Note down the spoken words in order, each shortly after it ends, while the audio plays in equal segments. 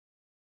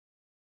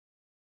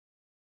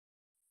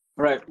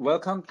All right,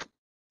 welcome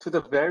to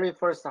the very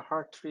first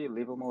Hartree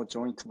Livermore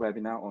joint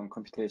webinar on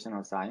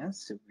computational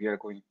science. We are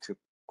going to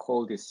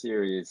call this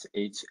series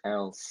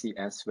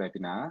HLCS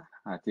webinar.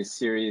 This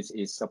series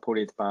is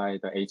supported by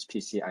the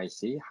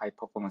HPCIC, High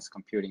Performance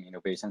Computing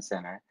Innovation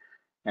Center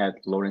at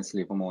Lawrence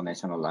Livermore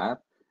National Lab,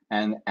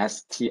 and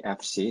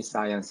STFC,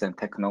 Science and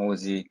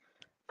Technology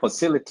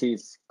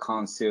Facilities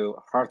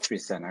Council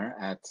Hartree Centre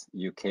at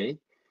UK.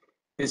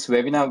 This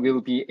webinar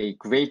will be a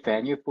great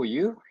venue for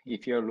you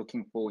if you're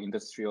looking for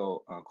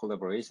industrial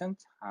collaboration.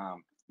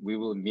 We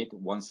will meet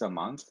once a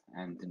month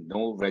and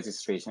no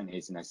registration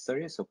is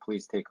necessary, so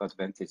please take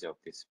advantage of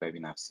this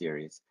webinar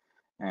series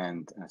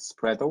and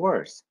spread the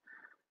word.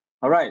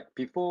 All right,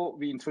 before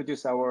we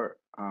introduce our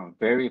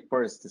very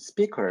first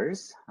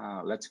speakers,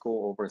 let's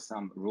go over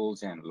some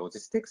rules and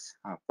logistics.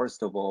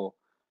 First of all,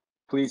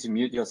 please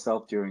mute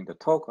yourself during the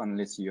talk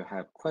unless you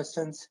have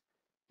questions.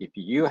 If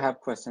you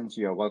have questions,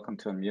 you are welcome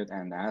to unmute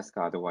and ask.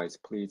 Otherwise,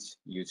 please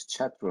use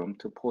chat room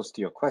to post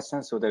your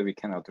questions so that we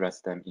can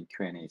address them in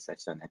Q&A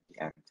session at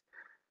the end.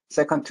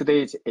 Second,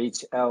 today's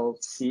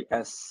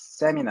HLCS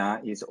seminar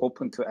is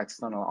open to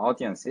external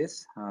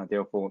audiences.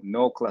 Therefore,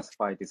 no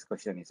classified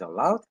discussion is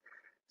allowed.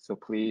 So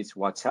please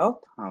watch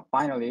out.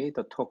 Finally,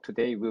 the talk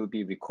today will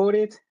be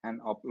recorded and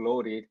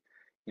uploaded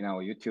in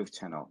our YouTube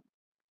channel.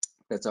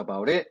 That's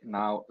about it.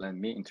 Now, let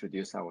me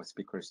introduce our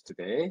speakers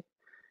today.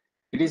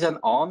 It is an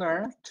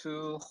honor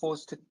to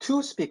host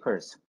two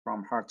speakers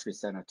from Hartree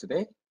Centre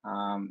today.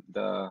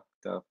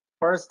 The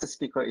first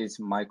speaker is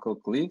Michael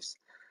Gleaves,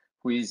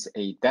 who is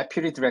a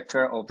deputy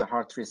director of the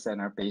Hartree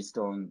Centre based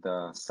on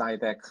the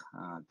SciDec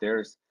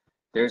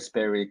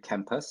Daresbury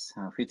campus,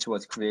 which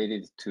was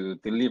created to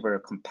deliver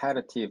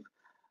competitive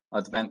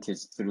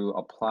advantage through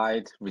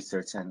applied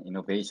research and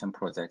innovation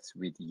projects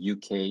with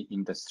UK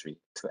industry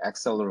to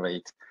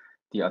accelerate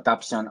the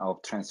adoption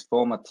of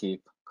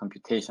transformative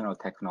computational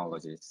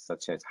technologies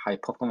such as high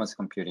performance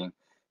computing,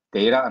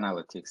 data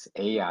analytics,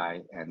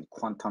 AI, and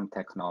quantum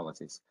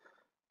technologies.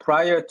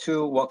 Prior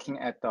to working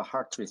at the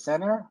Hartree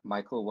Centre,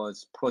 Michael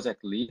was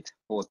project lead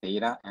for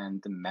data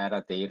and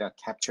metadata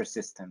capture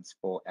systems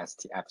for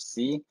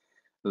STFC,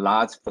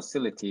 large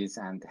facilities,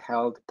 and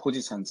held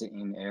positions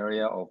in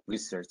area of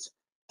research,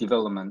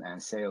 development,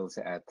 and sales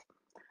at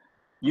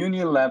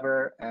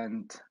Unilever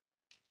and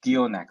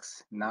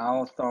Dionex,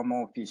 now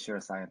Thermo Fisher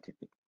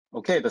Scientific.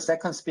 Okay, the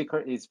second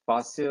speaker is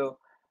Vassil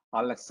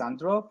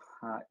Alexandrov,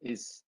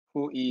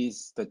 who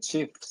is the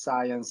Chief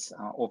Science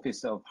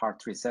Officer of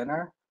Hartree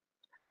Centre,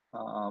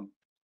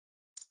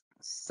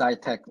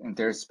 SciTech in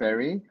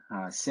Daresbury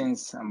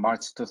since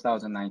March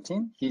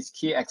 2019. His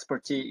key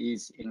expertise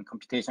is in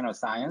computational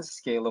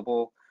science,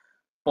 scalable,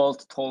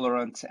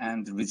 fault-tolerant,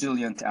 and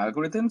resilient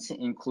algorithms,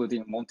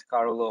 including Monte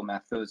Carlo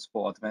methods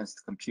for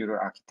advanced computer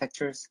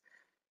architectures.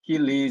 He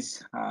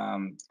leads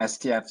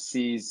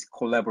STFC's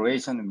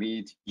collaboration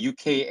with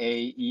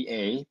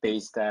UKAEA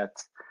based at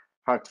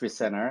Hartree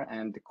Centre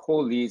and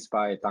co-leads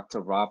by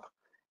Dr. Rob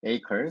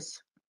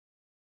Akers.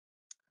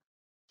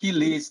 He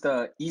leads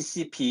the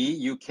ECP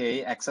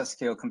UK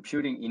Exascale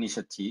Computing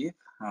Initiative,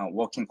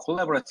 working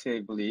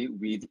collaboratively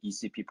with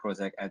ECP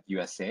project at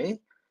USA.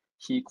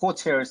 He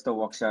co-chairs the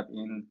workshop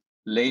in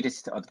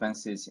latest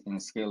advances in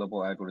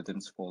scalable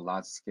algorithms for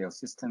large-scale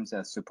systems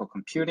at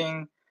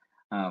supercomputing,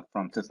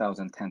 from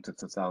 2010 to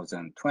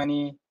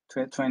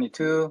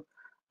 2022.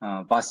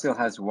 Vassil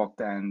has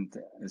worked and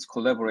is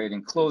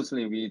collaborating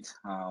closely with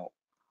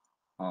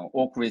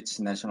Oak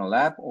Ridge National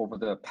Lab over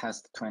the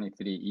past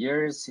 23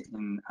 years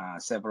in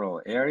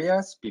several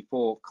areas.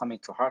 Before coming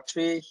to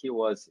Hartree, he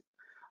was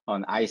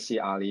an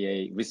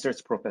ICREA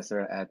research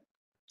professor at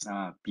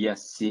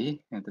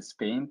BSc in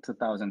Spain,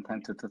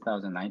 2010 to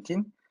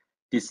 2019,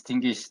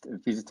 distinguished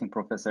visiting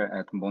professor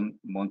at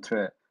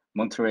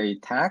Monterey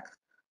Tech,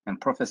 and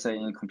professor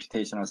in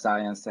computational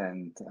science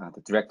and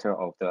the director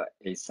of the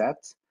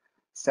ASET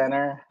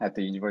Center at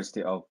the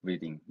University of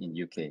Reading in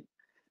UK.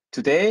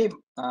 Today,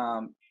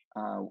 the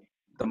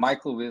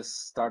Michael will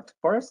start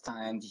first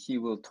and he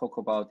will talk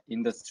about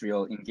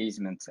industrial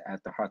engagement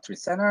at the Hartree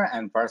Centre,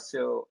 and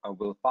Vassil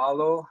will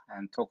follow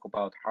and talk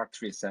about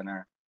Hartree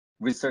Centre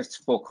research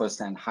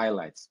focus and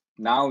highlights.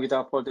 Now,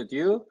 without further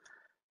ado,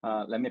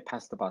 let me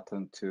pass the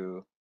baton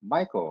to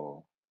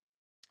Michael.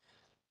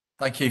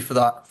 Thank you for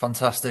that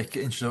fantastic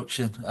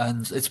introduction,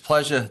 and it's a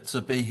pleasure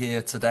to be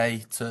here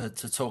today to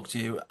talk to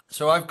you.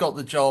 So I've got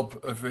the job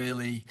of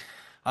really,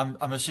 I'm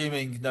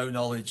assuming no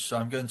knowledge, so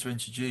I'm going to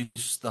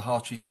introduce the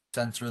Hartree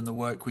Centre and the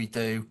work we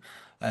do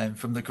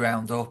from the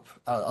ground up,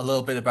 a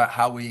little bit about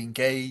how we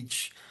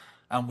engage,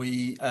 and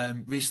we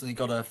recently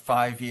got a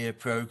 5-year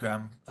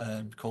program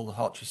called the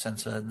Hartree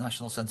Centre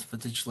National Centre for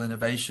Digital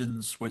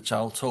Innovations, which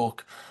I'll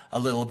talk a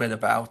little bit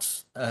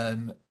about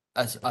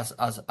as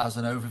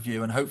an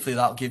overview, and hopefully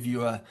that'll give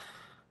you a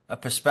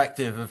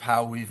perspective of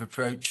how we've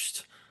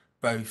approached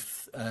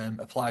both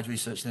applied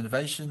research and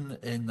innovation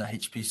in the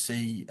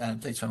HPC and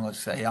data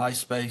analytics AI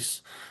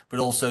space, but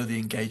also the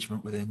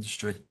engagement with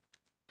industry.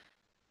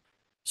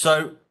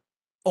 So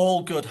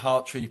all good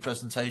Hartree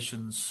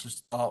presentations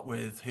start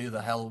with who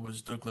the hell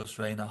was Douglas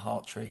Rayner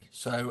Hartree.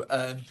 So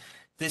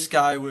this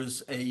guy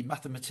was a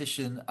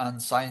mathematician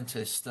and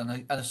scientist,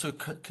 and a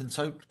sort of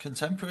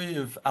contemporary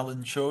of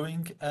Alan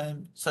Turing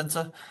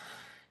Centre.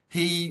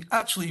 He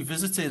actually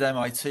visited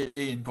MIT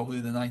in probably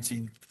the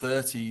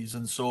 1930s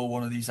and saw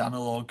one of these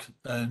analog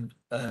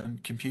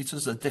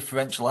computers, a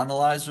differential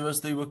analyzer,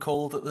 as they were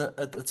called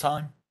at the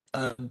time.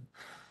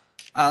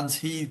 And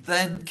he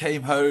then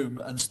came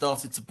home and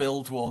started to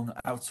build one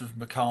out of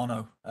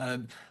Meccano.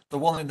 The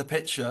one in the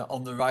picture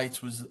on the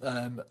right was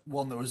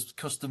one that was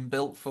custom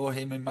built for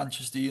him in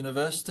Manchester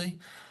University.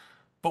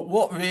 But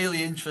what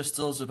really interests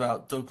us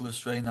about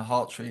Douglas Rayner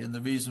Hartree, and the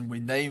reason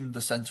we named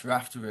the centre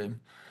after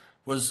him,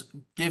 was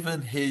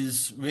given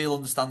his real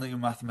understanding of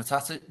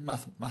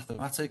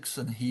mathematics,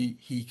 and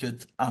he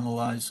could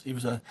analyse. He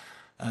was a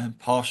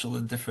partial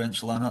and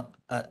differential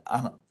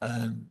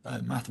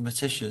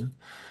mathematician.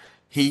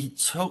 He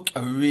took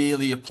a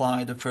really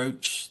applied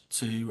approach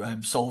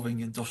to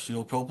solving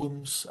industrial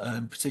problems,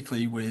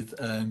 particularly with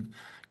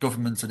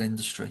government and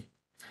industry.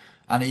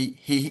 And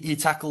he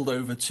tackled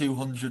over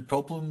 200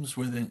 problems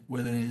within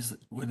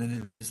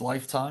his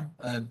lifetime.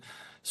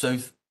 So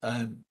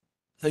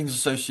things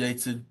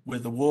associated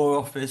with the War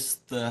Office,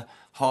 the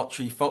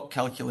Hartree-Fock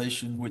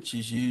calculation, which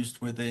is used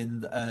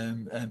within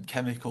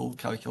chemical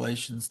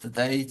calculations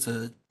today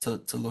to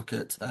look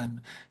at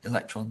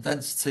electron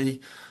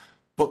density.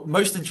 But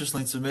most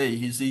interestingly to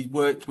me is he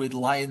worked with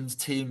Lyons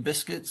Tea and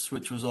Biscuits,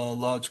 which was a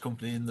large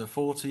company in the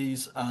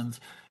 40s, and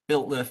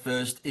built their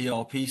first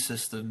ERP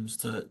systems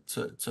to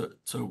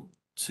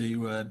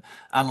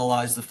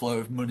analyze the flow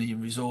of money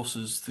and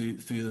resources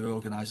through their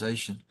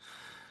organization.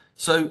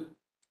 So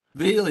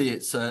really,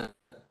 it's a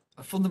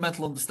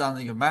fundamental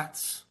understanding of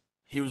maths.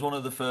 He was one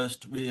of the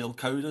first real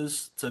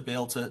coders to be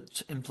able to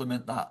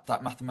implement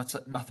that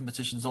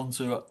mathematicians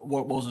onto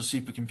what was a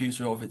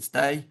supercomputer of its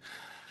day.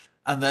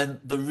 And then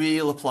the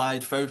real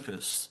applied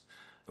focus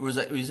was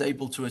that he was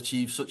able to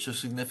achieve such a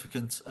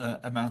significant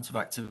amount of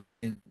activity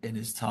in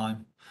his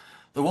time.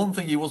 The one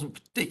thing he wasn't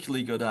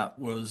particularly good at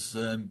was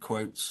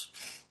quotes.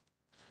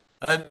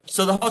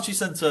 So the Hartree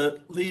Centre,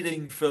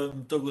 leading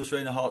from Douglas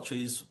Rayner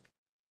Hartree's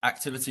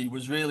activity,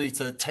 was really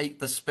to take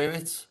the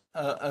spirit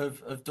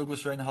of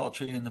Douglas Rayner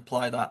Hartree and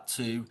apply that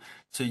to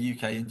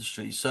UK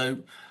industry. So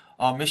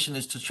our mission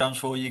is to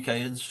transform UK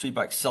industry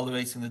by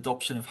accelerating the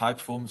adoption of high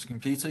performance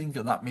computing,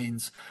 and that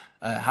means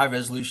high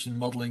resolution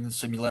modeling and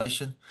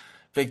simulation,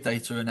 big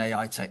data and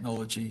AI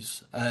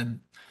technologies.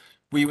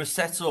 We were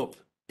set up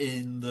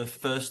in the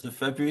 1st of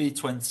February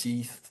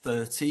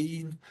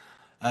 2013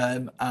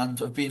 and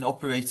have been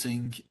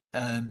operating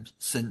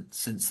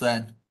since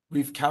then.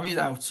 We've carried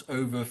out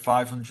over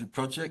 500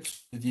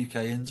 projects with UK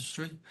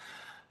industry,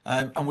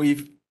 and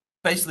we've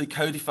basically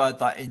codified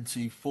that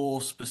into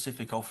 4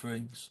 specific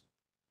offerings.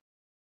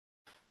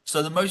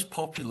 So the most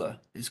popular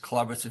is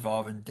collaborative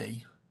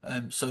R&D.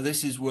 So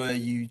this is where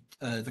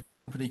the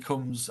company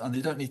comes and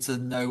they don't need to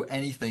know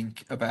anything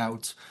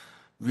about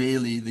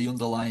really the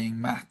underlying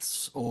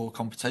maths or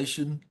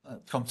computational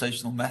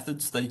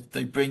methods.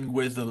 They bring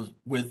with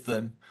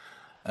them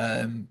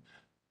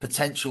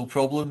potential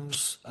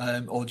problems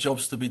or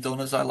jobs to be done,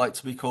 as I like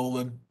to be call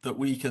them, that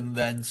we can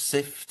then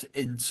sift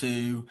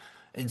into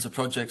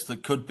projects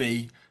that could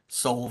be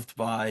solved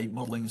by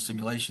modeling and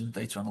simulation,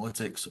 data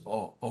analytics,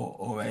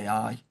 or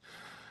AI.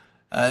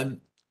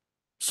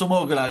 Some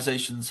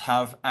organizations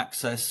have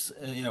access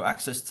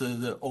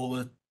to all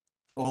the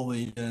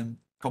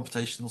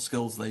computational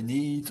skills they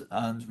need,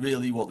 and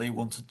really what they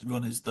want to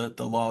run is the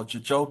larger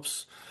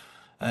jobs.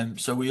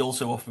 So we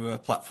also offer a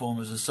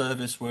platform as a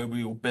service where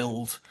we will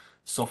build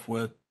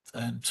software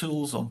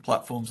tools on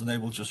platforms, and they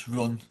will just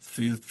run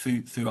through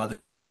either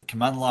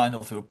command line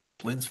or through a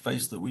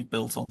interface that we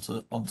built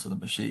onto the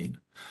machine.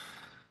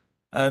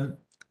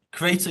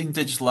 Creating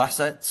digital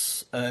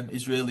assets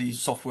is really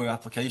software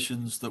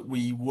applications that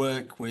we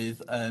work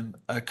with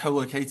a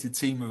co-located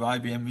team of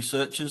IBM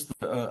researchers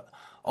that are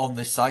on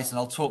this site, and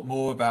I'll talk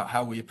more about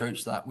how we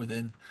approach that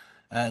within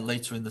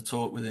later in the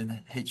talk within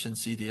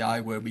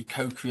HNCDI, where we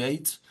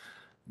co-create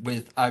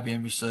with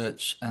IBM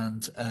Research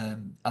and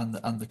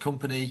the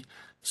company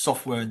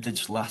software and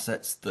digital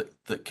assets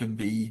that can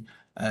be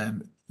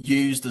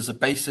used as a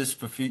basis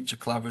for future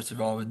collaborative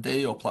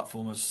R&D or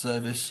platform as a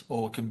service,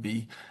 or can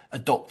be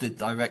adopted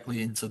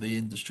directly into the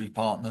industry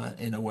partner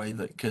in a way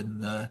that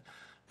can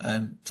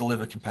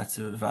deliver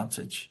competitive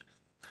advantage.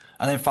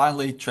 And then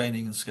finally,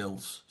 training and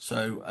skills.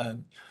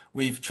 So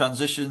we've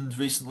transitioned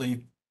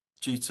recently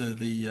due to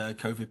the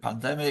COVID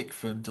pandemic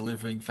from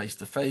delivering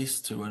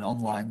face-to-face to an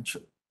online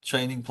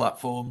training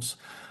platforms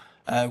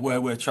where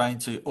we're trying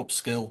to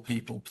upskill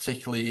people,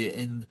 particularly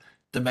in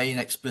domain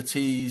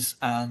expertise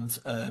and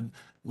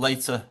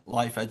later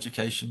life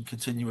education,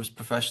 continuous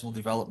professional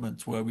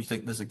development, where we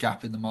think there's a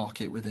gap in the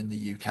market within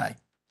the UK.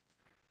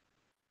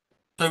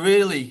 So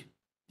really,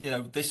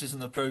 this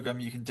isn't a program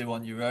you can do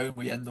on your own.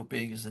 We end up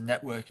being as a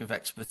network of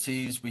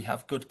expertise. We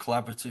have good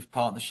collaborative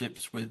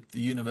partnerships with the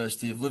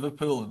University of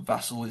Liverpool, and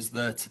Vassil is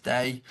there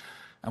today.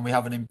 and we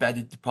have an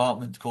embedded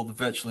department called the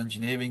Virtual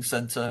Engineering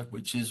Centre,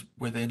 which is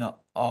within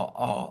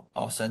our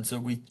centre.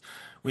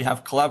 We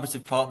have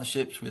collaborative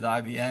partnerships with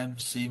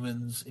IBM,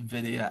 Siemens,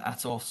 NVIDIA,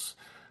 Atos,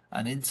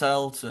 and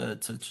Intel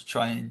to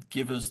try and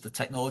give us the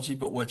technology,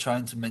 but we're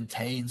trying to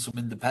maintain some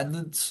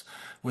independence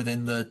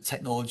within the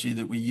technology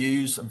that we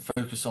use and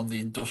focus on the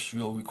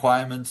industrial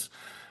requirements.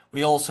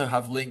 We also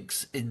have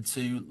links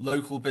into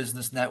local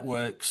business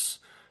networks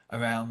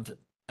around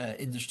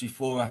Industry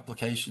 4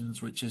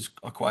 applications, which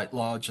are quite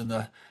large, and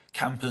the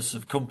campus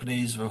of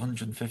companies of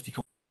 150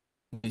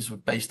 companies were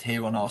based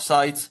here on our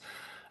site,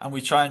 and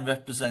we try and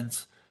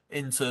represent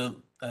into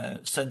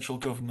central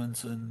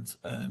government and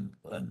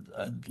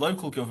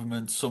local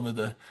government some of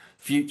the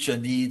future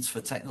needs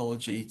for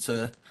technology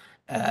to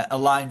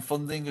align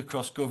funding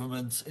across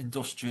government,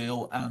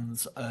 industrial,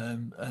 and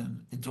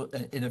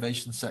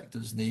innovation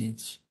sectors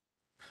needs.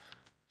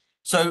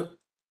 So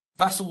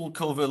Vassil will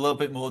cover a little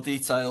bit more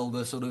detail,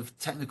 the sort of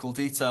technical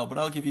detail, but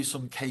I'll give you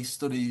some case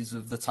studies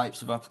of the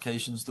types of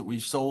applications that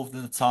we've solved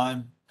in the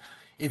time.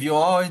 If you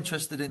are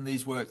interested in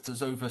these works,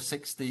 there's over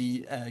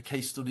 60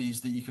 case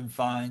studies that you can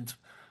find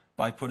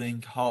by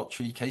putting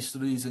Hartree case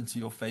studies into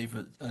your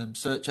favorite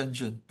search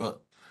engine,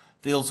 but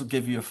they also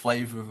give you a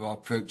flavor of our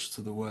approach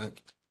to the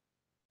work.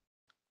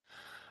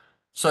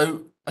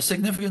 So a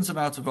significant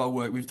amount of our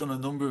work, we've done a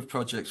number of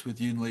projects with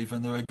Unilever,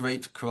 and they're a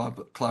great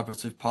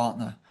collaborative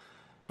partner.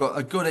 But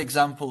a good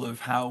example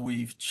of how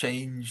we've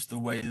changed the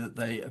way that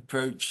they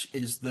approach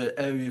is the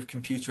area of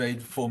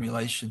computer-aided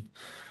formulation.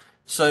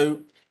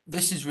 So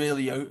this is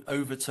really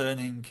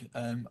overturning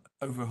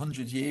over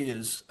 100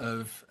 years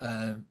of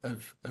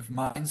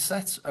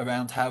mindset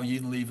around how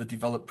Unilever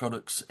developed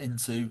products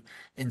into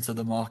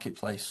the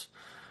marketplace.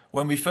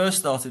 When we first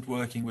started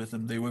working with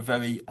them, they were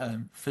very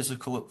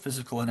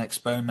physical and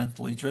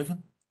experimentally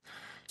driven.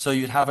 So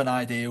you'd have an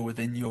idea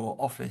within your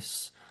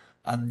office,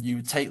 and you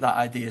would take that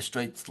idea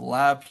straight to the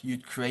lab.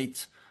 You'd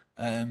create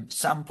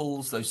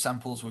samples. Those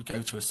samples would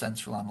go to a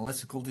central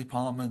analytical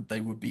department.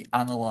 They would be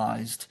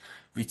analyzed,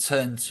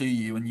 returned to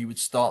you, and you would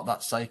start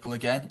that cycle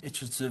again,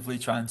 iteratively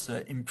trying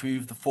to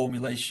improve the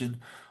formulation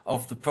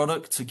of the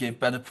product to give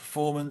better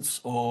performance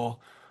or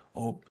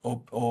a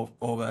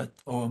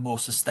more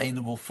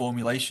sustainable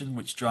formulation,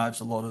 which drives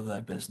a lot of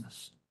their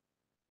business.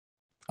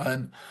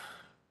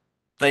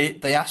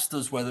 They asked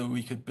us whether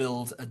we could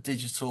build a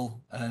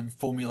digital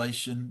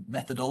formulation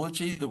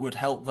methodology that would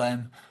help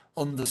them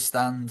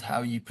understand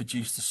how you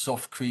produce the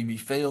soft, creamy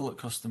feel that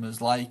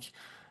customers like,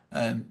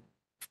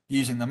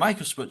 using the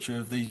microstructure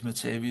of these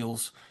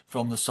materials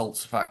from the salt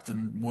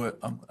surfactant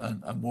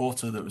and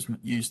water that was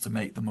used to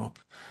make them up.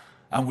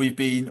 And we've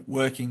been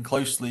working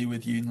closely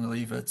with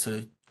Unilever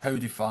to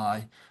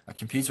codify a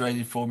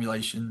computer-aided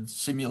formulation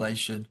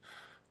simulation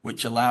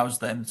which allows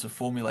them to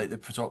formulate the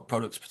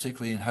products,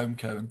 particularly in home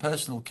care and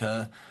personal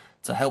care,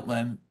 to help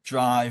them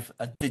drive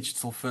a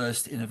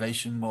digital-first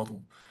innovation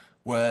model,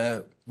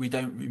 where we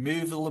don't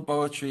remove the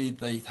laboratory.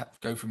 They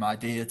go from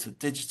idea to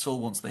digital.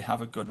 Once they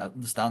have a good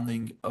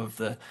understanding of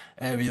the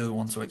area they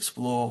want to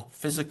explore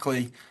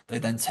physically, they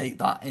then take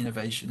that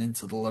innovation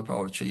into the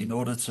laboratory in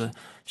order to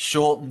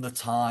shorten the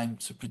time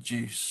to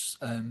produce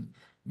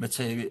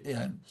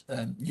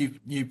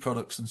new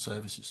products and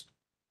services.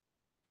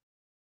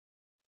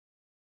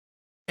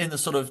 In the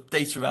sort of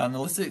data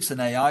analytics and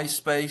AI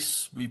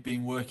space, we've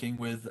been working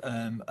with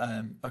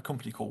a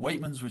company called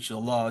Waitmans, which is a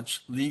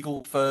large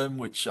legal firm,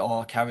 which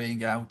are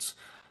carrying out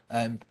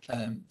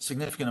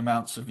significant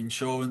amounts of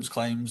insurance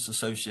claims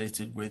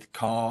associated with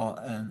car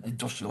and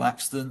industrial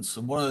accidents.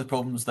 And one of the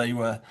problems they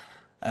were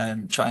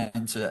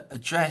trying to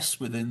address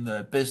within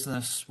their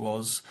business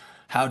was,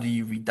 how do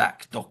you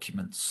redact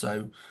documents?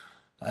 So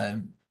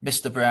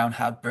Mr. Brown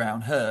had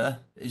brown hair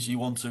is you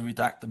want to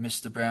redact the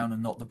Mr. Brown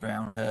and not the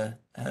brown hair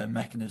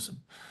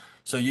mechanism.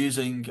 So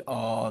using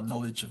our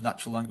knowledge of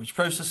natural language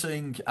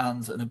processing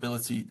and an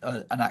ability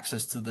and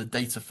access to the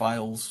data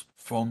files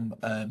from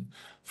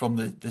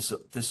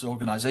this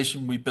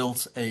organization, we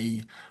built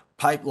a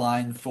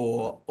pipeline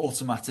for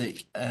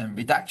automatic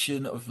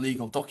redaction of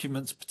legal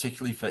documents,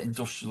 particularly for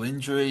industrial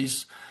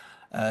injuries,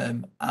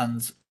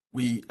 and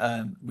we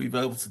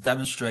were able to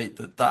demonstrate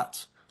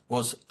that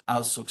was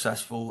as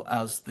successful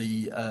as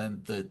the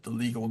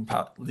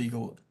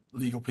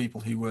legal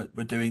people who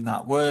were doing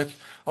that work.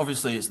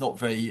 Obviously, it's not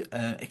very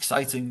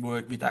exciting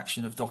work,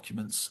 redaction of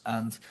documents,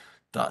 and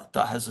that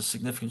has a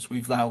significance.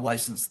 We've now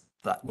licensed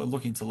that. We're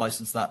looking to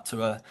license that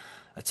to a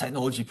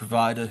technology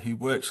provider who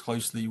works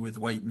closely with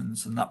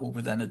Waitmans, and that will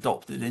be then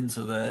adopted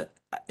into the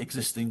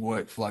existing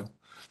workflow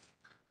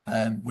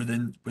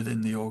within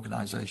the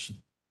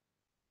organization.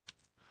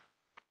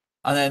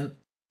 And then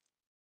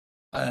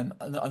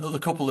another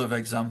couple of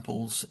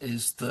examples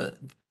is that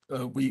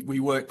we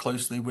work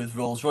closely with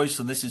Rolls-Royce,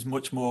 and this is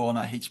much more on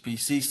our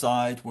HPC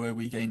side, where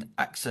we gain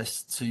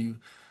access to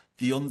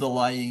the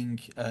underlying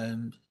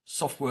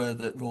software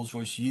that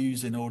Rolls-Royce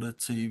use in order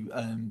to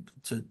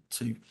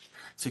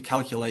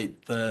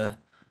calculate the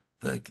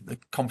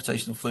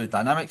computational fluid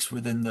dynamics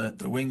within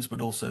the wings, but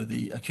also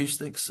the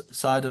acoustics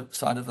side of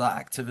that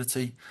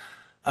activity.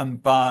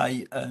 And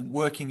by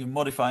working and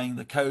modifying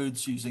the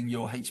codes using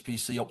your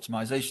HPC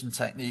optimization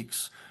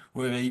techniques,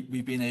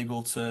 we've been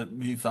able to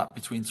move that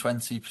between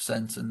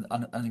 20%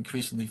 and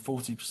increasingly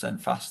 40%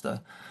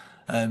 faster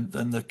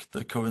than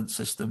the current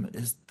system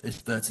is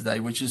there today,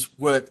 which is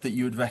work that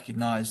you would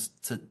recognize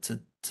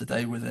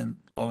today within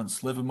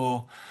Lawrence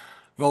Livermore.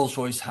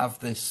 Rolls-Royce have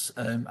this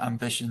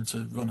ambition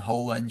to run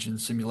whole engine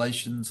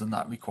simulations, and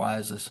that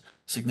requires a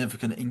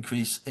significant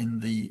increase in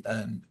the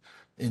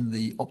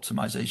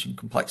optimization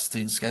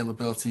complexity and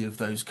scalability of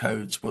those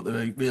codes. But there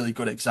are really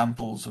good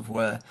examples of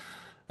where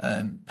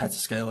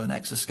petascale and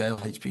exascale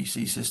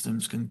HPC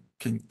systems can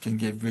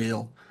give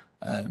real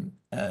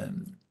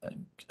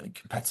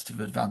competitive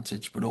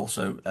advantage, but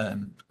also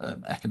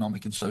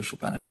economic and social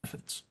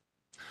benefits.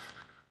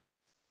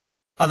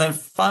 And then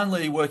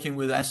finally, working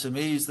with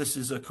SMEs, this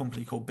is a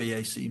company called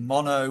BAC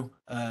Mono,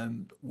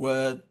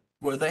 where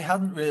they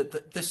hadn't really,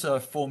 this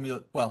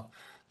formula, well,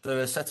 there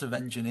are a set of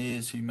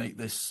engineers who make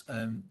this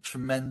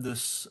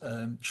tremendous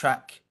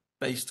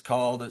track-based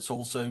car that's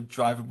also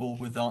drivable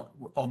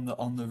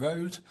on the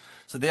road.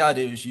 So the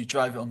idea is you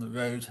drive it on the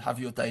road, have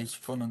your days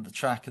fun on the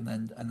track, and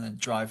then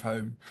drive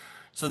home.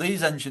 So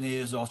these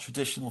engineers are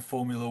traditional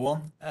Formula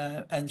One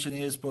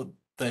engineers, but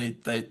they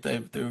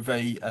were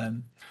very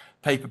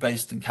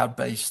paper-based and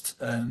CAD-based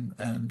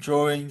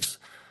drawings,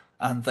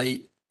 and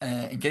they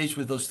engaged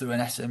with us through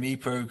an SME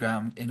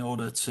program in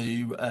order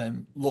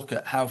to look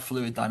at how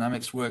fluid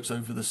dynamics works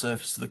over the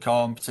surface of the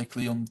car, and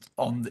particularly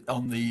on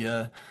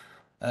the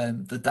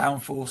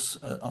downforce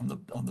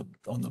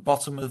on the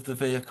bottom of the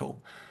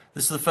vehicle.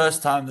 This is the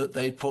first time that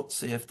they put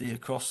CFD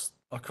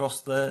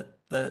across their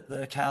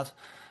CAD,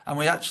 and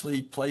we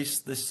actually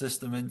placed this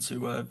system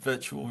into a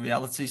virtual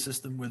reality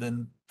system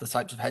within the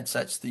types of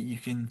headsets that you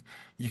can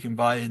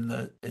buy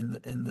in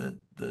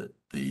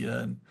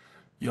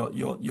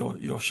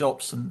your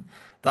shops, and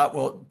that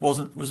was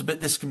a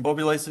bit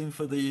discombobulating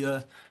for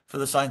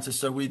the scientists.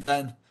 So we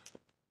then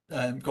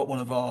got one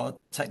of our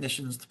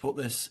technicians to put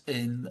this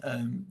in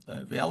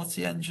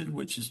Reality Engine,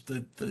 which is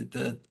the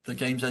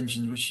games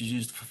engine which is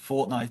used for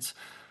Fortnite.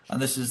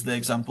 And this is the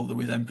example that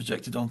we then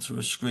projected onto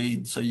a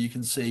screen, so you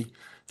can see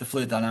the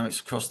fluid dynamics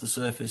across the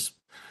surface.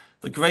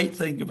 The great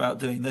thing about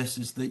doing this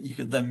is that you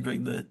could then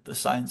bring the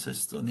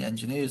scientists and the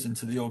engineers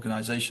into the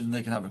organization.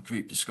 They can have a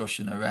group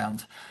discussion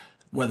around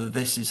whether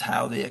this is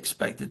how they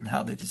expected and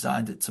how they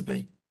designed it to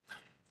be.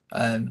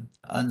 And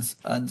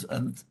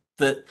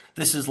that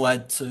this has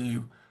led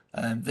to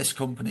this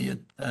company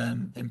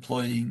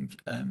employing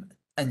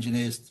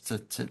engineers to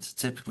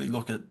typically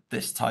look at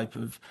this type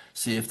of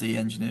CFD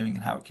engineering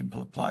and how it can be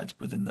applied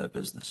within their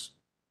business.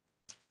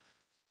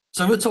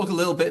 So we'll talk a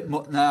little bit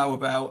now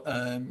about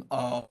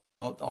our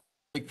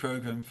big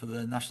program for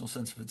the National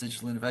Centre for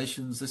Digital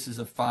Innovations. This is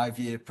a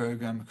 5-year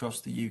program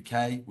across the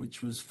UK,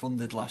 which was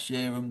funded last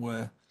year, and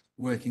we're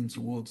working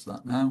towards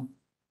that now.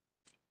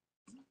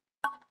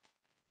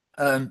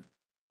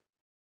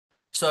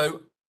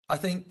 So I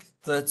think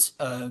that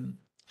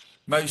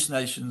most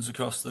nations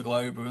across the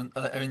globe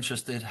are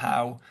interested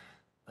how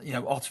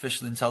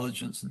artificial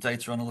intelligence and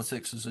data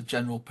analytics as a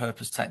general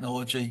purpose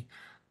technology,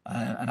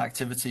 an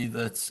activity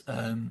that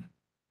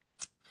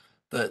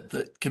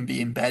can be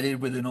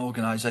embedded within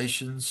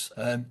organizations.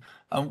 And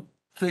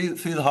through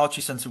the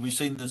Hartree Centre, we've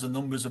seen there's a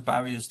numbers of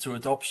barriers to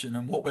adoption,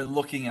 and what we're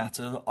looking at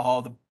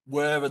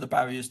where are the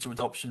barriers to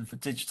adoption for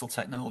digital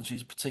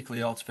technologies,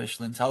 particularly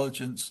artificial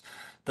intelligence,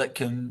 that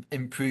can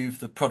improve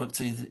the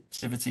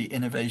productivity,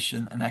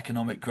 innovation, and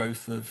economic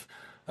growth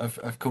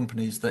of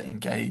companies that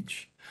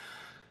engage.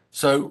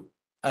 So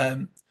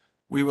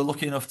we were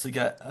lucky enough to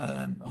get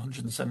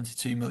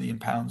 £172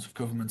 million of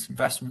government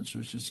investments,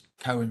 which was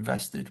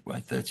co-invested by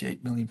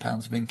 £38 million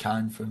of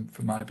in-kind from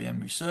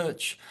IBM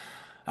Research.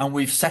 And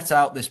we've set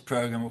out this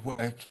program of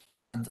work,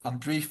 and I'm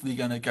briefly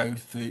going to go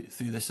through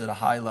this at a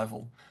high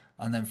level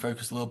and then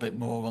focus a little bit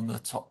more on the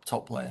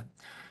top layer.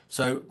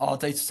 So our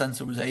data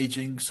center was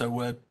aging, so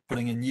we're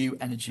putting a new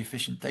energy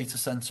efficient data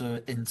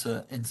center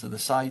into the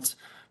site,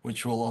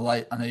 which will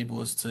enable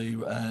us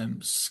to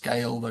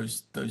scale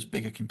those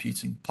bigger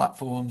computing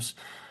platforms.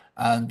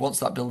 And once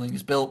that building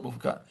is built, we've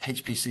got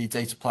HPC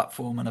data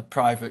platform and a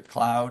private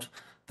cloud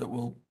that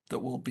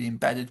will be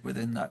embedded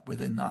within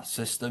that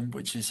system,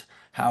 which is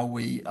how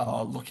we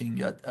are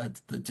looking at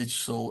the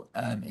digital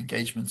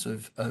engagement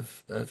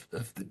of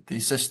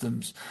these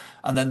systems.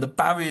 And then the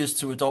barriers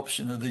to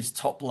adoption of these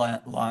top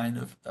line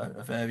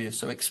of areas.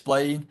 So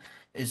Explain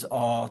is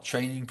our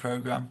training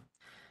program.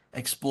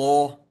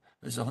 Explore,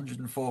 there's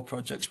 104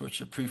 projects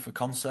which are proof of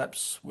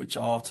concepts, which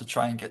are to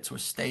try and get to a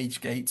stage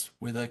gate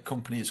with a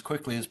company as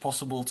quickly as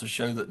possible to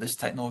show that this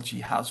technology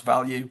has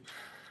value.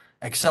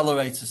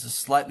 Accelerate is a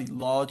slightly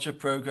larger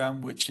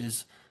program, which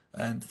is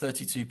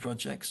 32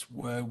 projects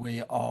where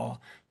we are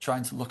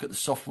trying to look at the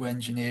software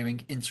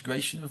engineering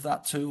integration of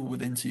that tool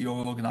into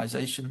your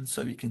organization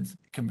so it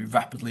can be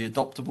rapidly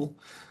adoptable,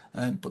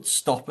 but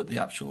stop at the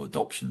actual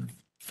adoption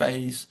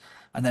phase.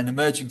 And then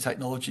emerging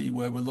technology,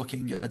 where we're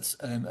looking at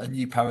a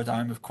new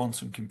paradigm of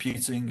quantum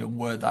computing and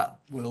where that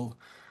will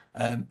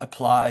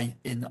apply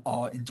in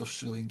our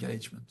industrial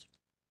engagement.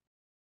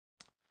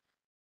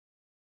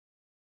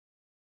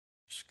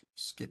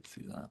 Skip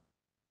through that.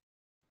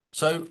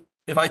 So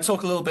if I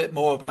talk a little bit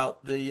more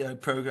about the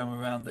program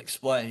around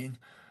Explain,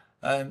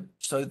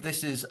 so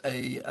this is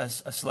a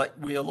select,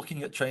 we are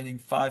looking at training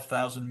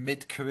 5,000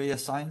 mid-career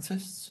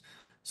scientists.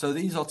 So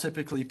these are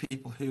typically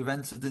people who have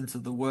entered into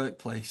the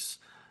workplace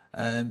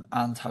and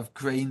have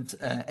gained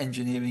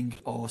engineering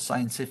or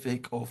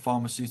scientific or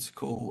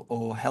pharmaceutical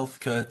or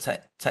healthcare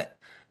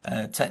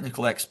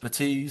technical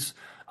expertise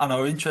and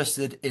are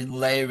interested in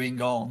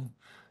layering on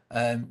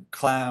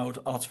cloud,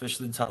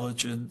 artificial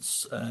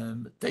intelligence,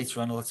 data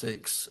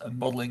analytics, and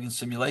modeling and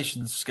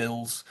simulation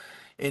skills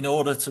in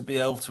order to be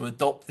able to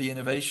adopt the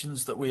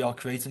innovations that we are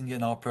creating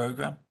in our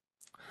program.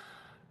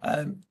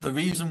 The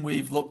reason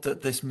we've looked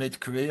at this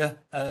mid-career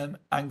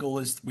angle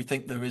is we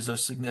think there is a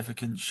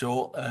significant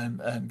short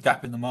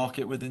gap in the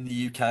market within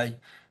the UK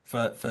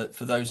for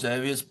those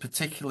areas,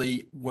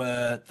 particularly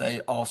where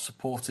they are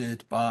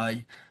supported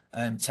by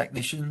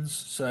technicians.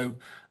 So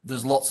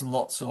there's lots and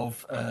lots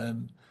of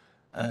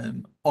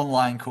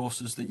online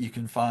courses that you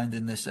can find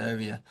in this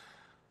area.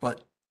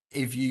 But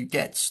if you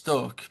get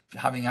stuck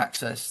having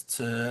access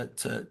to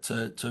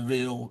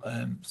real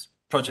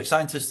project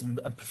scientists and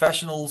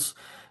professionals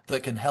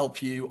that can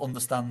help you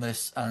understand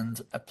this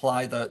and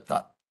apply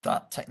that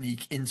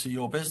technique into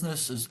your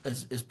business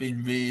has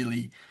been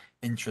really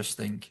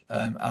interesting.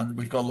 And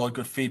we've got a lot of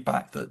good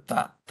feedback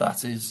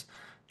that is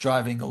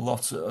driving a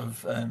lot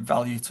of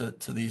value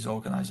to these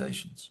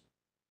organizations.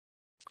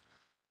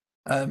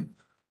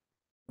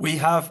 We've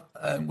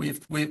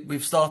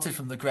started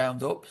from the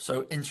ground up.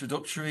 So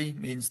introductory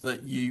means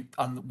that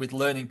and with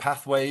learning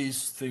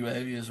pathways through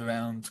areas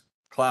around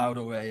cloud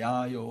or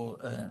AI or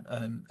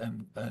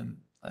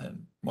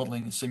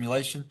modeling and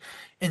simulation.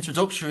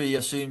 Introductory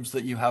assumes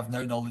that you have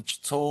no knowledge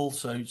at all,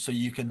 so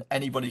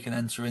anybody can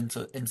enter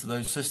into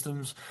those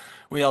systems.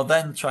 We are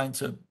then trying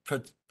to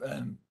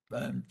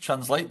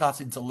translate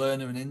that into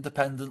learner and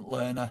independent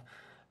learner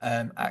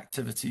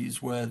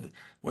activities where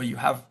you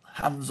have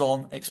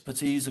hands-on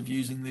expertise of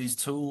using these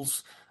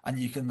tools, and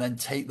you can then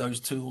take those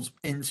tools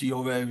into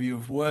your area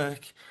of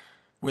work,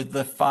 with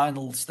the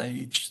final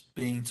stage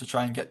being to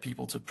try and get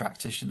people to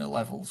practitioner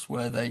levels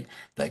where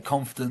they're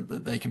confident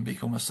that they can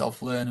become a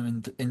self-learner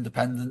and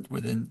independent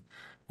within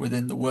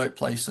the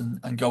workplace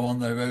and go on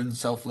their own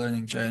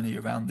self-learning journey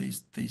around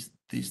these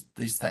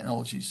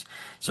technologies.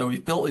 So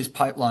we've built these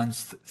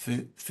pipelines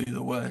through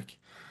the work.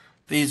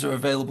 These are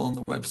available on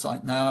the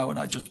website now, and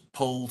I just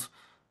pulled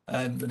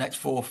the next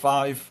 4 or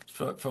 5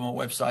 from our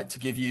website to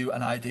give you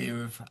an idea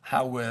of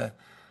how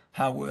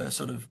we're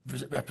sort of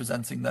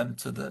representing them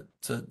to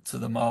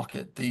the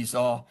market. These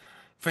are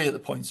free at the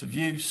points of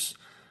use,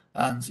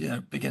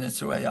 and beginner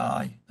to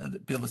AI, the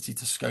ability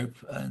to scope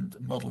and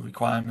model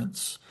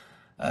requirements,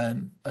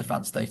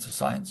 advanced data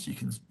science. You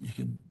can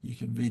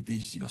read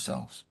these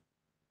yourselves.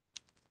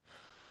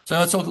 So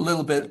I'll talk a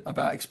little bit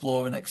about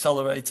Explore and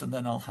Accelerate, and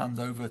then I'll hand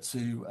over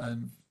to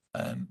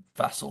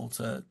Vassil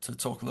to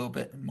talk a little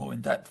bit more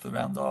in depth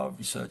around our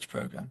research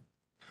program.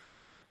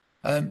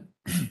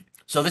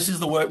 So this is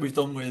the work we've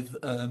done with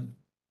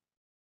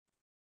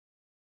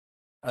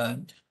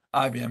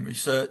IBM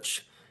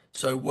Research.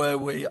 So where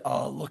we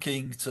are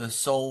looking to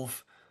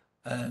solve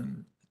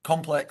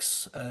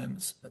complex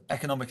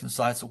economic and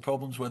societal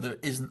problems where there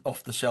isn't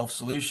off-the-shelf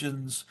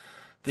solutions.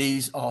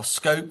 These are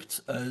scoped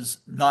as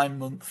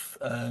 9-month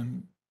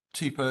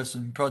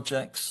 2-person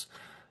projects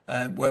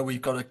where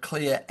we've got a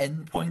clear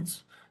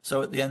endpoint.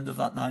 So at the end of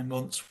that 9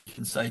 months, we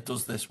can say,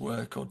 does this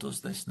work or does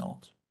this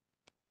not?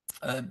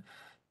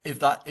 If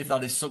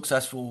that is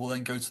successful, we'll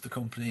then go to the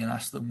company and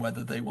ask them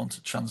whether they want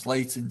to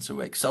translate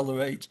into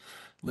Accelerate,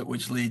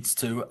 which leads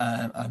to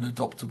an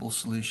adoptable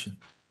solution.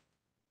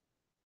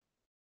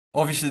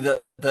 Obviously,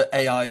 the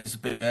AI is a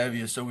big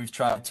area, so we've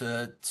tried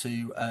to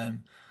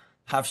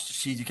have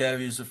strategic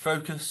areas of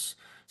focus.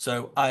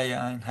 So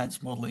AI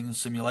enhanced modeling and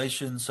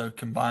simulation, so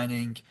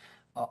combining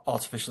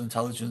artificial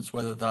intelligence,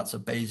 whether that's a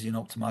Bayesian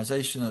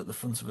optimization at the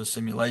front of a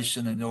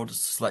simulation in order to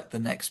select the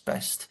next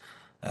best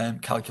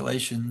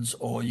calculations,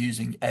 or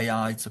using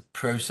AI to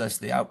process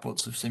the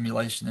outputs of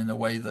simulation in a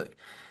way that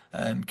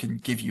can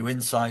give you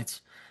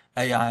insight.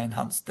 AI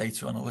enhanced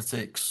data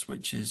analytics,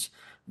 which is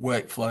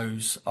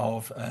workflows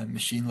of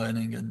machine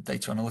learning and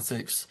data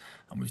analytics,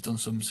 and we've done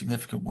some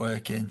significant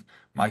work in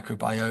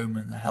microbiome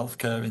and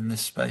healthcare in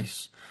this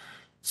space.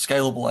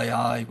 Scalable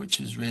AI, which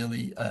is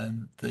really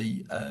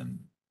the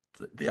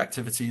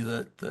activity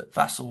that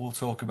Vassil will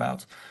talk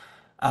about,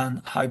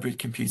 and hybrid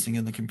computing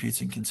and the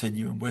computing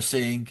continuum. We're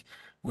seeing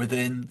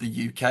within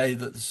the UK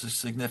that there's a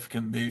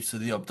significant move to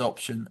the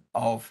adoption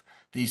of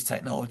these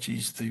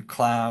technologies through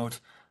cloud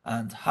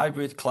and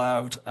hybrid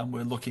cloud, and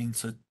we're looking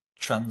to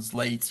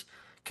translate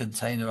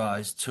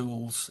containerized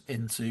tools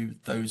into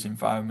those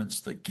environments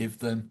that give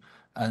them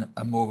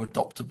a more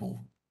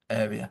adoptable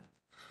area.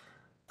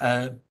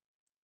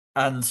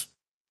 And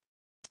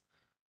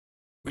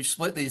we've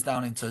split these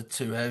down into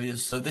 2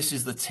 areas. So this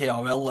is the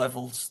TRL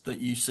levels that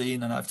you've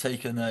seen, and I've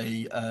taken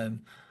a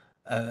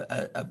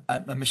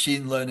a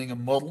machine learning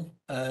and model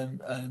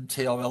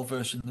TRL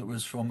version that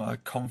was from a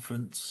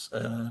conference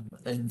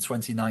in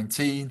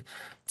 2019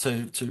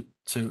 to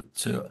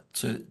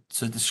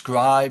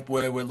describe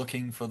where we're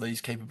looking for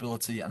these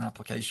capability and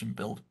application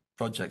build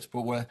projects,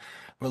 but we're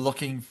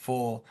looking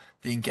for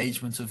the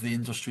engagement of the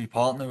industry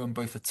partner on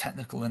both a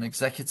technical and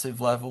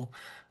executive level,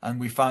 and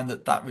we find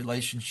that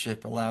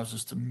relationship allows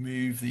us to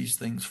move these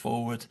things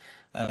forward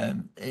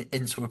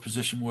into a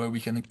position where we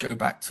can go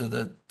back to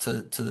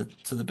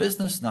the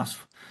business and ask,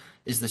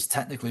 is this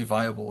technically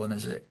viable and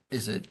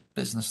is it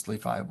businessly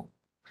viable?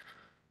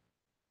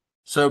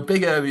 So a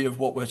big area of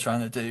what we're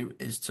trying to do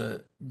is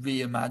to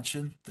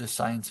reimagine the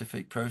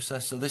scientific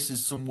process. So this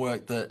is some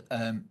work that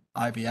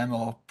IBM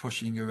are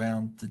pushing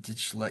around the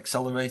digital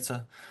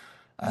accelerator.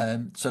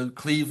 So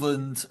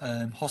Cleveland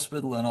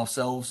Hospital and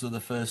ourselves are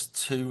the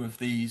first two of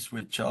these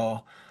which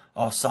are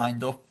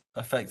signed up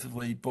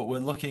effectively, but we're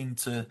looking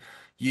to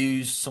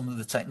use some of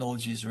the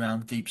technologies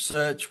around deep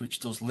search, which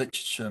does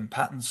literature and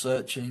pattern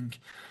searching,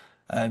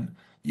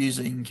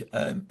 using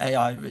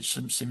AI-rich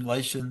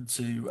simulation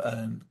to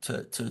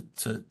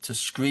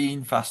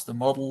screen faster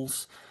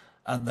models,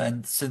 and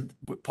then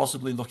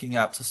possibly looking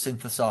out to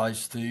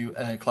synthesize through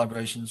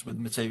collaborations with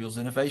Materials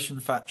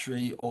Innovation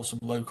Factory or some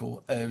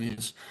local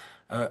areas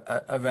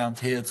around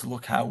here to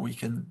look how we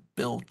can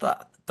build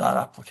that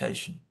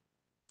application.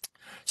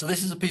 So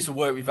this is a piece of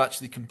work we've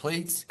actually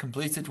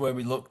completed where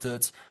we looked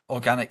at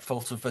organic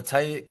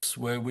photovoltaics,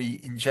 where we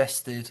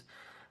ingested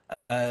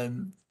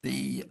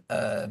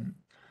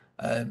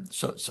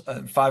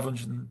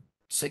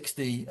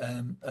 560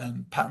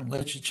 patent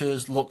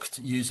literatures, looked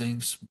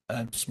using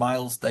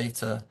SMILES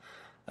data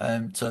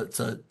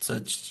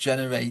to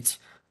generate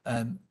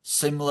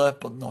similar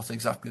but not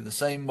exactly the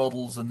same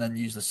models, and then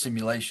use a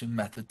simulation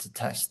method to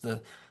test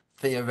the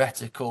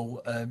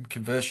theoretical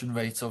conversion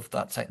rate of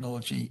that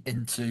technology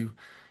into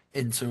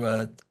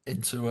a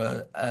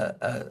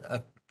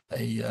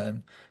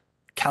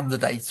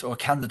candidate or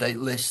candidate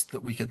list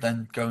that we could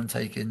then go and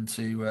take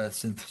into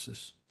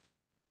synthesis.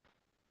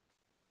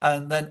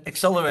 And then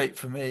Accelerate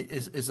for me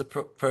is a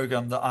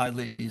program that I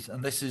lead,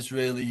 and this is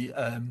really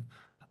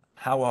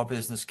how our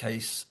business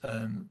case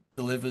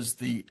delivers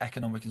the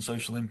economic and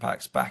social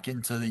impacts back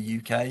into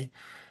the UK.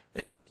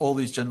 All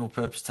these general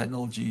purpose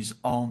technologies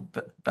aren't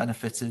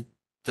benefited,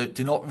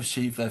 do not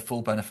receive their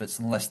full benefits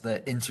unless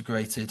they're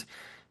integrated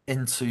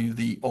into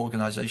the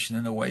organization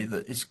in a way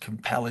that is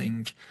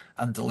compelling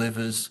and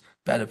delivers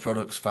better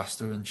products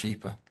faster and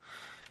cheaper.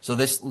 So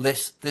this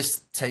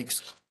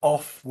takes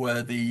off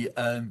where the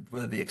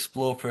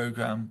Explore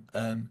program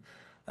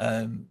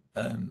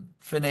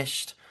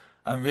finished,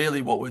 and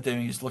really what we're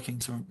doing is looking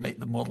to make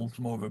the models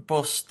more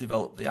robust,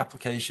 develop the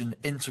application,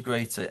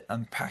 integrate it,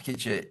 and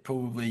package it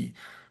probably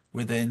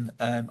within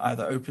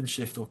either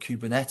OpenShift or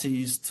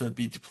Kubernetes to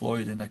be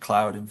deployed in a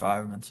cloud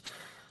environment.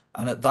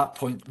 And at that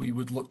point, we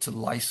would look to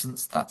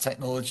license that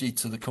technology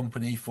to the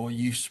company for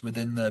use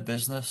within their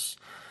business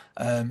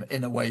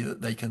in a way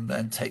that they can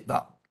then take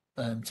that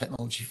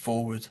technology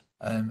forward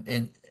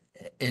in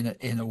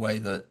a way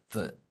that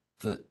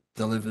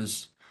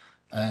delivers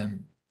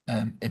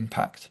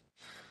impact.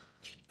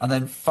 And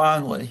then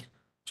finally,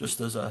 just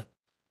as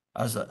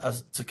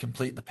to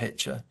complete the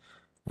picture,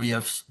 we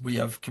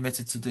have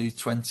committed to do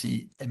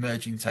 20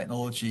 emerging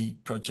technology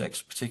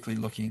projects,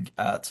 particularly looking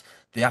at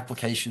the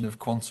application of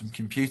quantum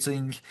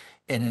computing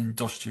in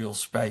industrial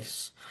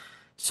space.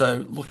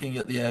 So looking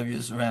at the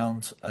areas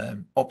around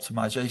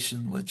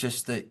optimization,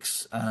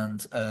 logistics,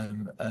 and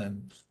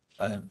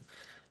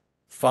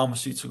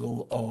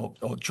pharmaceutical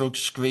or drug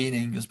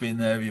screening has been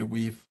an area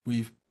we've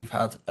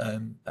had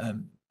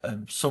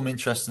some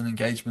interest and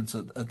engagement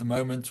at the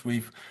moment.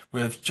 We've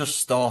just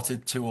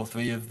started 2 or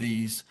 3 of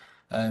these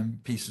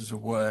pieces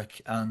of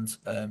work, and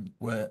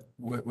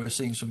we're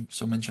seeing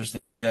some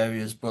interesting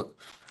areas. But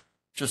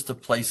just to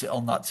place it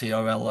on that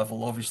TRL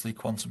level, obviously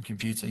quantum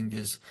computing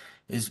is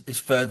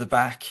further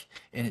back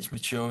in its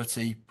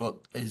maturity, but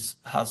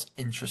has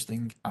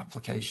interesting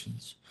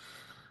applications.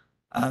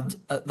 And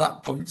at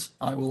that point,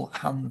 I will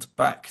hand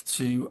back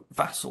to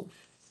Vassil.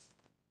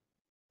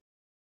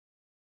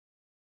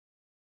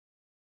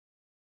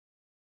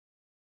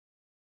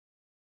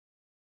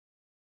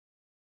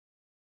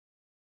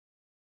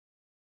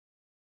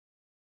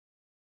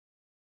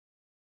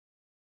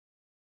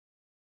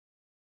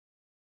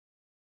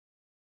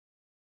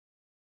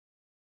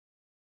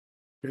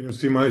 Can you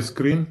see my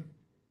screen?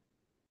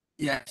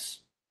 Yes.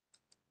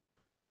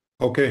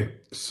 Okay,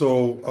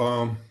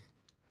 so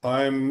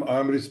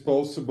I'm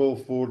responsible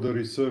for the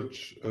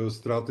research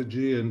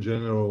strategy and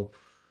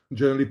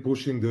generally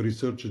pushing the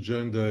research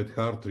agenda at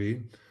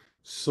Hartree.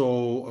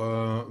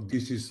 So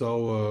this is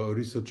our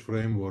research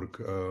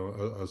framework,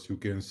 as you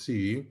can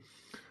see,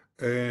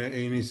 and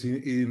it's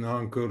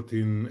anchored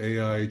in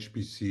AI,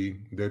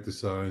 HPC, data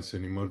science,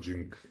 and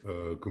emerging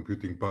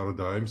computing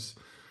paradigms.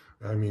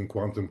 I mean,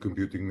 quantum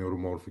computing,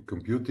 neuromorphic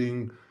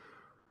computing.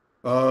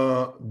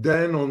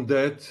 Then on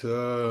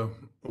that,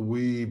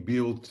 we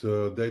built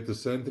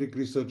data-centric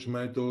research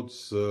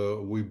methods.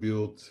 We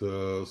built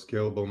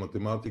scalable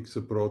mathematics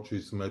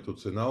approaches,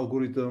 methods, and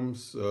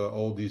algorithms,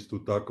 all these to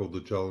tackle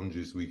the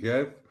challenges we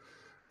have.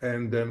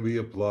 And then we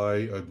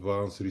apply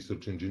advanced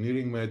research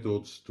engineering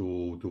methods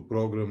to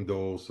program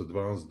those,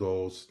 advance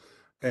those,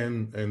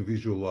 and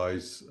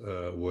visualize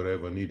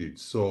wherever needed.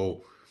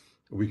 So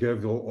we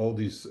have all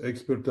this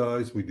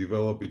expertise, we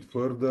develop it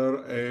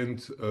further, and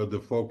the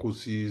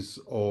focus is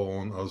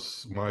on,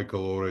 as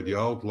Michael already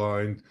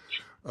outlined,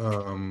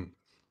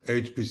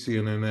 HPC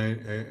and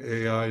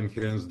AI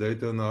enhanced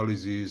data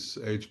analysis,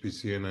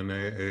 HPC and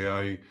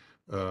AI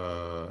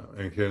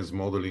enhanced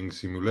modeling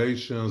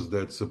simulations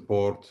that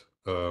support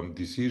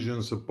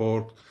decision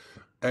support,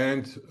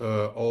 and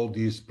all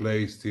these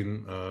placed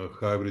in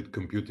hybrid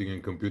computing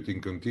and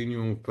computing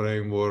continuum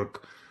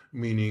framework,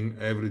 meaning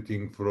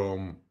everything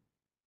from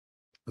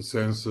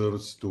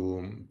sensors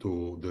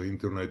to the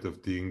Internet of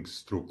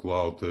Things through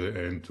cloud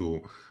and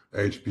to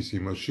HPC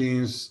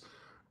machines,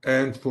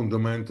 and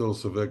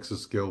fundamentals of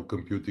exascale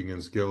computing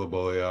and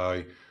scalable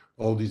AI,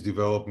 all these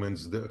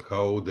developments,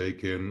 how they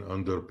can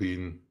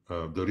underpin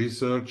the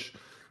research.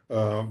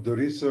 The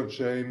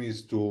research aim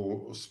is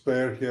to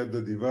spearhead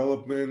the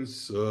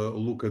developments,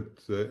 look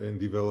at and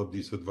develop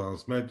these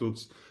advanced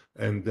methods,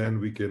 and then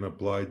we can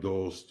apply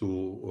those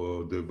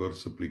to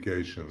diverse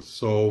applications.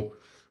 So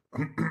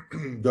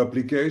the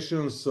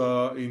applications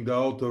in the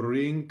outer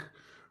ring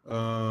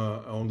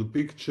on the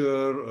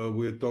picture,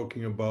 we're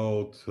talking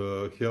about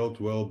health,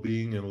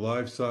 well-being, and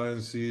life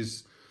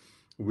sciences.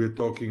 We're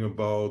talking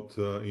about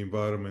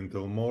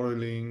environmental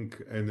modeling,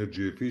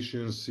 energy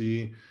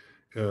efficiency,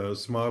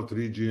 smart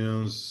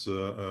regions,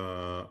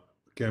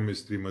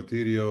 chemistry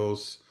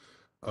materials,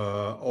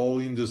 all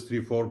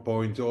Industry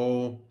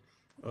 4.0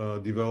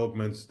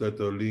 developments that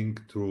are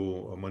linked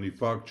to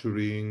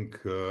manufacturing,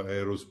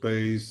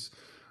 aerospace,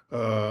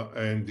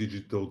 and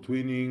digital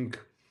twinning,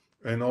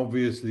 and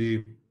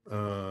obviously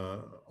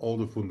all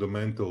the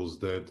fundamentals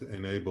that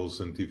enable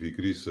scientific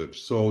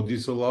research. So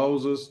this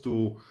allows us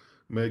to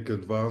make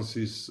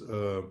advances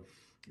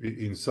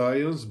in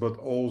science, but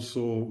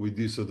also with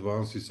these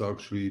advances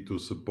actually to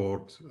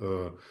support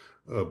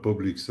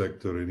public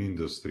sector and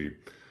industry.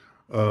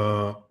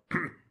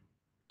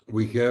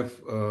 We have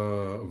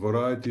a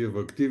variety of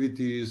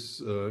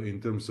activities in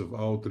terms of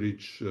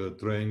outreach,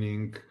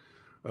 training,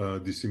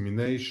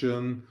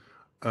 dissemination,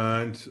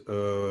 and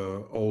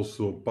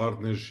also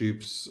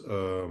partnerships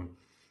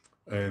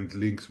and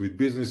links with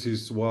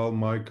businesses, while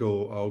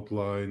Michael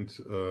outlined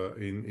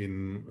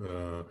in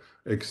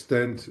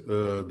extent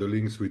the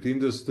links with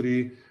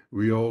industry.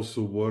 We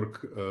also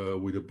work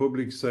with the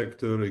public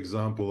sector.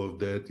 Example of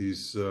that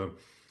is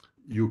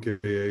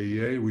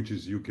UKAEA, which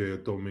is UK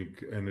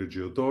Atomic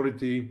Energy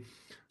Authority.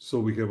 So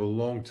we have a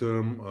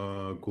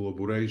long-term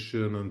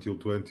collaboration until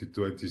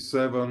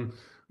 2027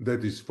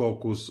 that is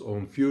focused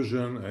on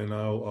fusion, and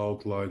I'll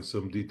outline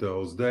some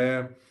details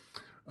there.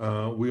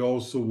 We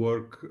also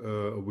work,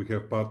 we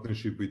have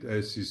partnership with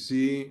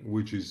SEC,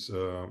 which is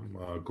a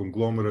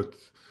conglomerate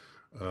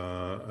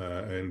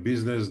and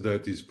business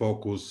that is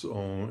focused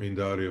on in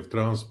the area of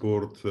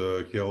transport,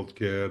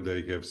 healthcare.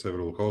 They have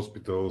several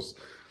hospitals,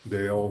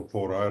 they own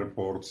 4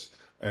 airports,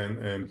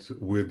 and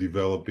we're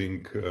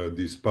developing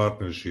this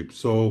partnership.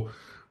 So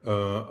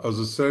as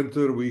a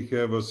center, we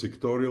have a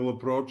sectorial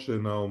approach,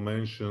 and I'll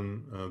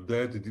mention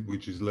that,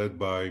 which is led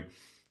by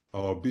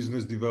our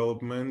business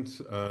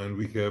development, and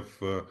we have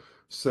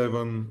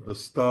 7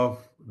 staff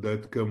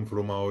that come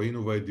from our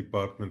Innovate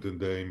department, and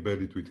they're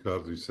embedded within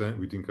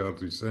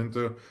Hartree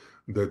Centre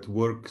that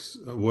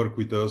work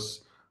with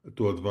us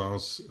to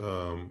advance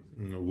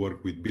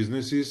work with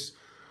businesses.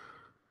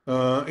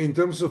 In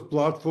terms of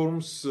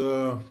platforms,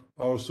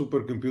 our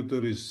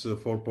supercomputer is a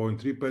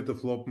 4.3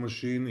 petaflop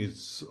machine.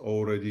 It's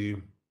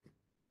already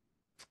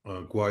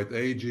quite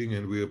aging,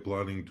 and we are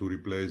planning to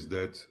replace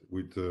that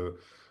with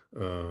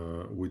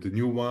a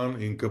new one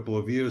in a couple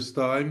of years'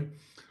 time.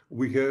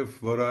 We have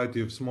a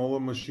variety of smaller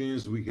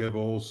machines.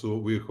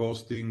 We're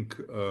hosting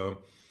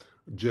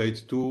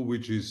Jade 2,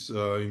 which is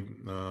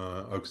an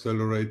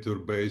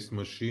accelerator-based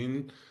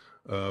machine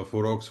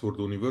for Oxford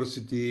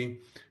University.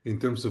 In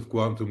terms of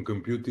quantum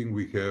computing,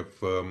 we have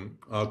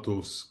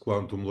Atos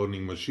Quantum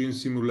Learning Machine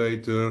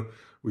Simulator.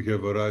 We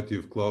have a variety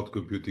of cloud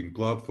computing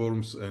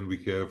platforms, and we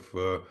have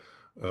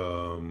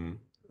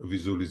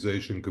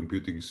visualization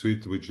computing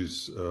suite, which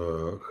is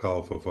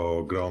half of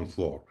our ground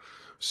floor.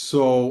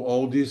 So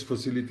all these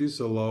facilities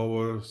allow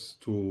us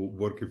to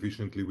work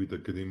efficiently with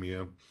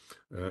academia,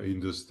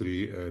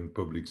 industry, and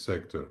public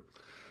sector.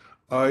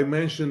 I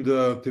mentioned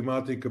the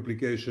thematic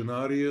application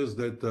areas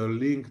that are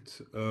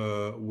linked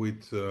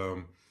with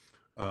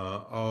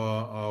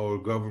our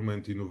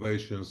government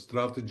innovation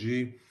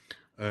strategy,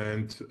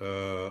 and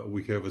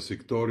we have a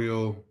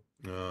sectorial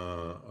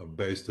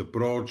based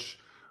approach,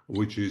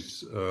 which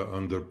is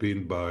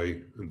underpinned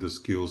by the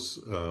skills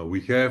we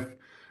have.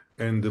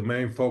 And the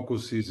main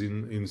focus is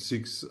in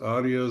 6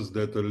 areas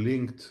that are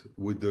linked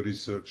with the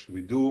research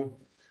we do.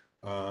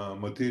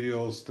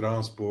 materials,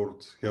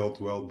 transport, health,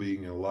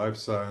 well-being, and life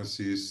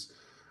sciences,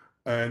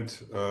 and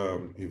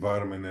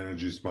environment,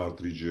 energy, smart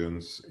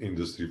regions,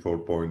 Industry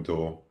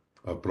 4.0,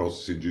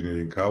 process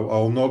engineering.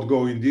 I'll not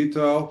go in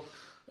detail,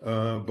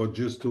 but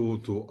just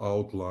to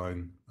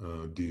outline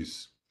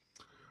this.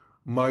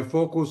 My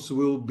focus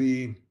will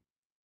be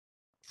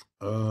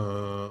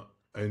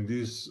in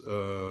this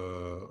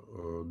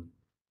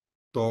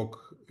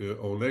talk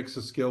on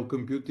exascale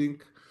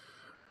computing,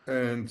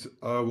 and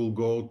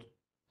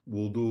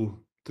we'll do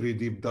 3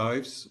 deep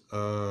dives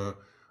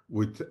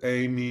with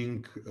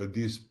aiming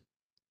these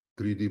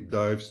 3 deep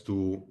dives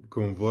to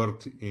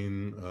convert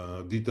in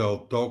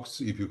detailed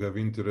talks if you have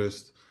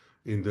interest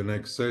in the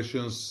next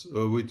sessions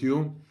with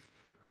you.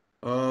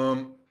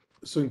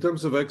 So in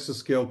terms of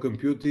exascale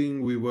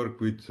computing, we work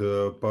with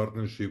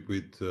partnership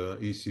with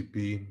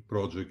ECP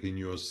project in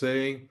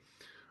USA,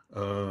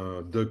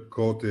 the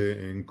Cote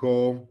and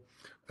Co.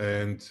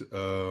 And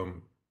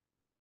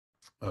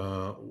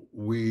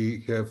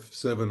we have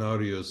 7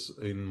 areas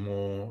in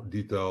more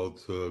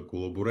detailed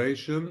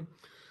collaboration.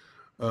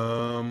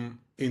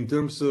 In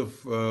terms of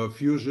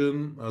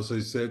fusion, as I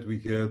said, we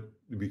have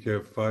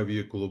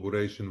 5-year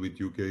collaboration with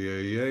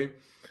UKAEA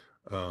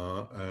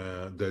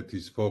that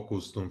is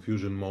focused on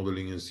fusion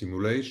modeling and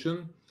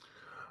simulation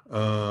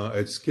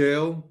at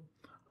scale.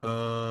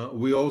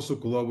 We also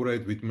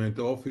collaborate with Met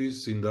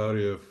Office in the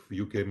area of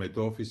UK Met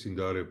Office in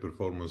the area of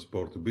performance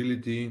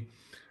portability,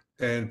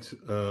 and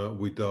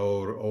with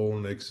our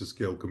own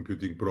exascale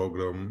computing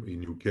program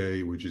in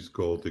UK, which is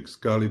called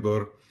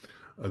Excalibur,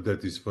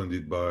 that is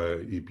funded by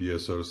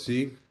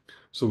EPSRC.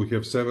 So we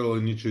have several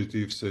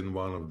initiatives, and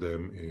one of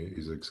them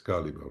is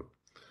Excalibur.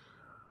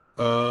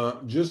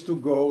 Just to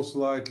go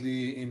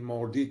slightly in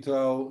more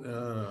detail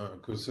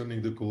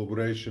concerning the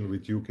collaboration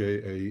with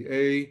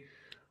UKAEA,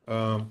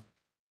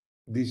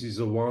 this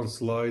is one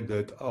slide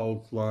that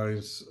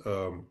outlines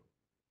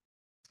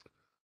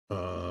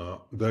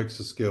the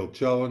exascale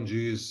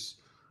challenges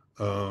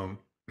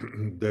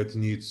that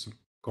needs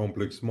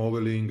complex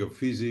modeling of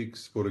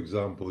physics, for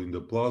example, in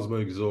the plasma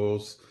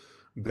exhaust,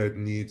 that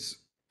needs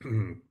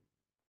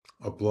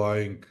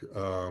applying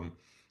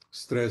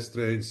stress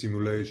strain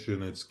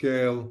simulation at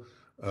scale,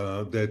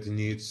 that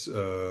needs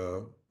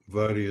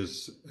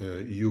various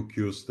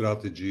UQ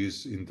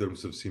strategies in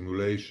terms of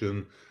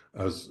simulation,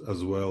 as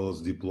well as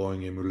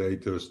deploying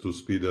emulators to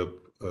speed up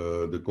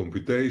the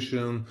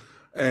computation,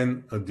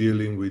 and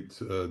dealing with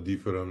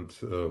different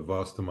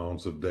vast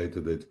amounts of data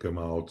that come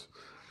out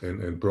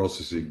and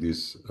processing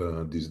this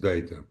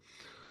data.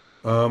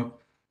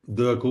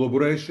 The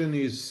collaboration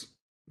is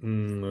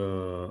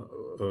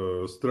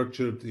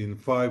structured in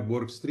 5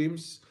 work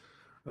streams.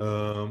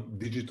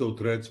 Digital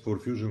threads for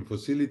fusion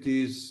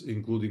facilities,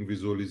 including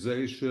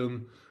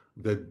visualization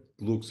that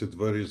looks at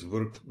various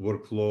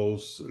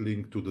workflows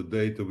linked to the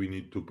data we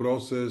need to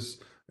process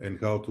and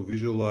how to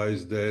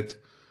visualize that.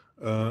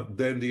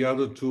 Then the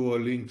other 2 are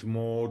linked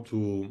more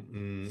to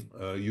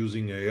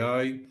using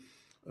AI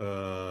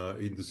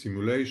in the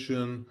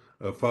simulation,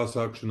 fast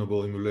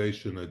actionable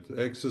emulation at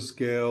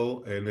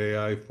exascale, and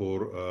AI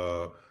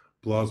for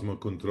plasma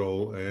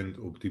control and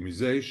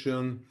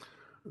optimization.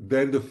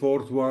 Then the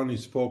 4th one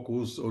is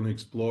focused on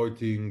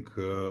exploiting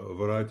a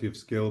variety of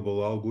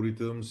scalable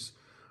algorithms,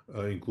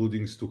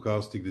 including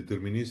stochastic,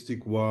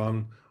 deterministic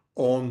one,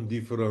 on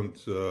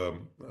different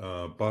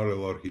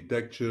parallel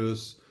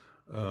architectures,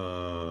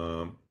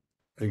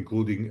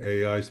 including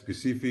AI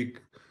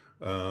specific,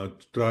 to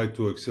try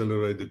to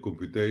accelerate the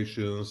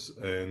computations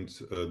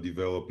and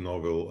develop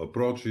novel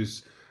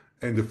approaches.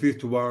 And the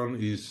 5th one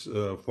is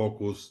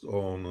focused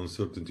on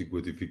uncertainty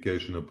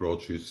quantification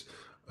approaches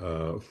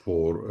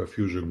for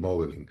fusion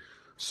modeling.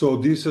 So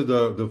these are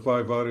the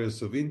 5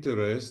 areas of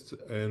interest,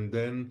 and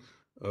then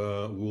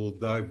we'll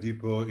dive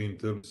deeper in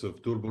terms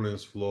of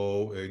turbulence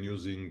flow and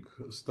using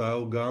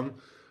style gun.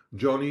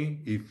 Johnny,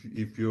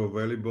 if you're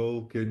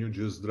available, can you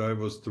just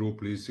drive us through,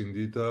 please, in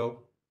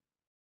detail?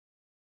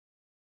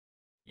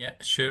 Yeah,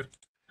 sure.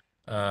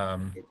 Hi,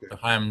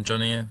 I'm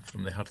Johnny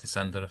from the Hartree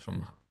Centre,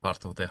 from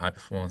part of the High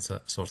Performance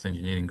Software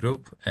Engineering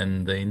Group.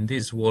 And in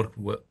this work,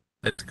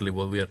 basically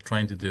what we are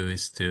trying to do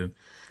is to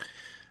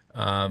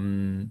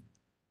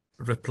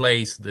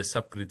replace the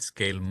subgrid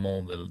scale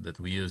model that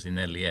we use in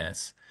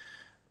LES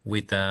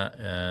with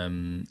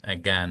a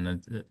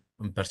GAN,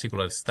 in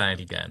particular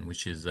style GAN,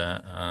 which is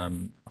a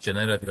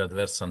generative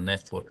adversarial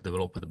network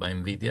developed by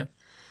NVIDIA.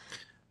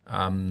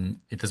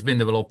 It has been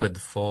developed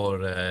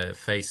for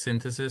phase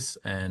synthesis,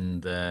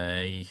 and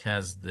it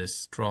has the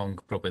strong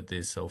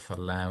properties of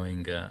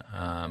allowing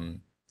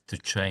to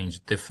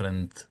change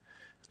different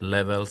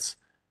levels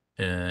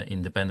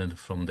independent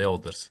from the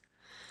others.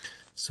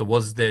 So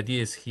what's the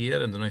idea is here, I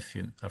don't know if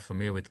you are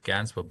familiar with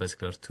GANs, but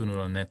basically are 2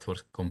 neural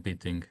networks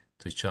competing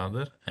to each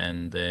other,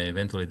 and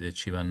eventually they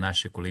achieve a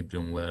Nash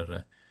equilibrium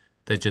where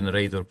the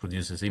generator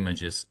produces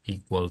images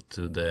equal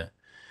to the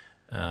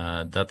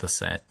data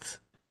set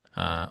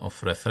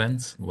of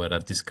reference, where a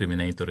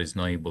discriminator is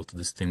not able to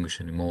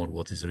distinguish anymore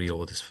what is real,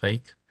 what is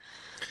fake.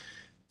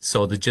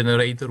 So the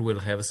generator will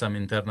have some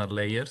internal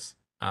layers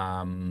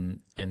and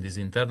these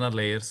internal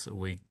layers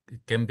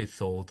can be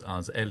thought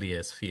as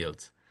LES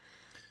fields.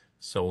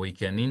 So we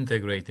can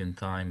integrate in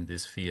time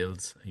these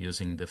fields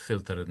using the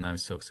filtered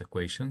Navier-Stokes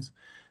equations,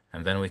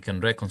 and then we can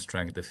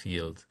reconstruct the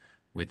field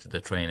with the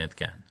trained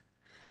GAN.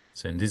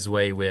 So in this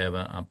way, we have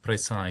a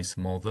precise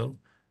model,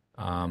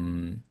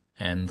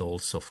 and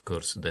also, of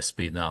course, the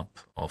speed up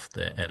of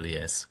the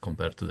LES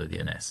compared to the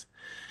DNS.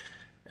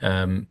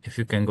 If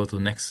you can go to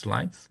the next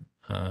slide,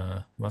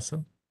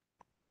 Vassil.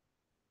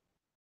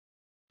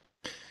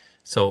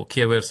 So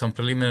here were some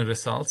preliminary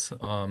results.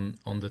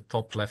 On the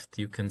top left,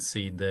 you can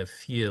see the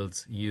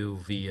fields U,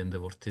 V, and the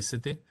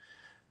vorticity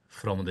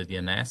from the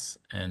DNS.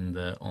 And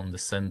on the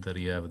center,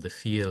 you have the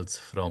fields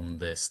from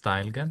the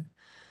style GAN.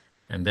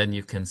 And then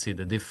you can see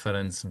the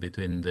difference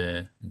between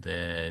the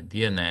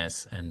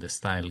DNS and the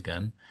style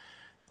GAN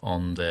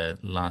on the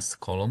last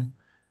column.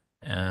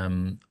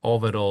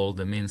 Overall,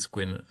 the mean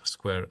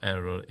square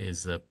error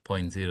is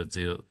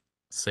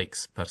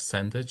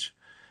 0.006%,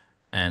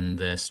 and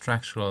the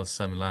structural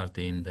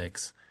similarity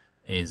index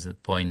is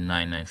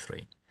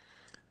 0.993.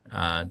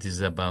 This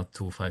is about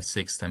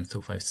 256 times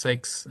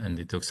 256, and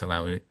it took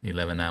about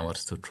 11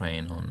 hours to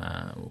train on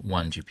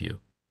one GPU,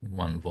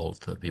 1 volt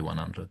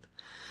V100.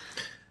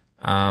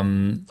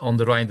 On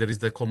the right, there is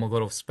the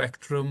Kolmogorov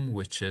spectrum,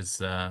 which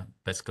is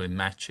basically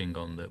matching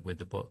with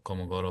the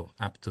Kolmogorov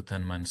up to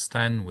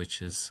 10⁻10,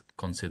 which is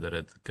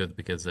considered good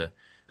because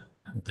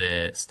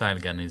the style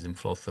GAN is in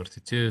float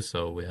 32,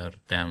 so we are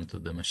down to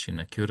the machine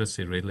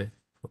accuracy really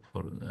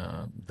for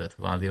that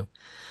value.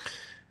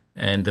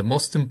 And the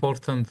most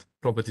important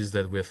properties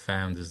that we have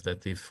found is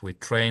that if we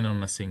train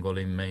on a single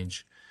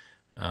image,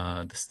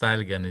 the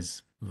style GAN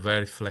is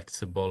very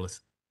flexible,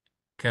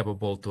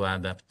 capable to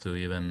adapt to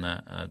even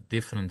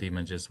different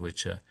images,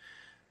 which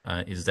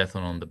is that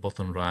one on the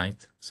bottom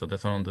right. So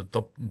that one on the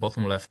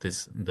bottom left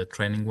is the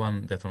training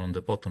one. That one on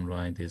the bottom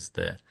right is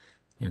the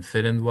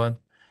inference one.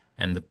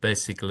 And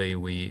basically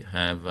we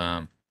have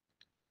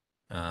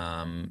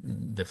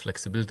the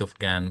flexibility of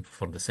GAN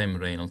for the same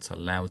Reynolds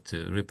allowed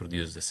to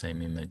reproduce the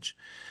same image.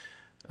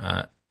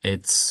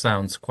 It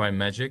sounds quite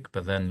magic,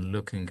 but then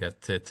looking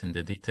at it in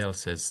the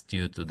details is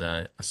due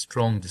to a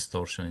strong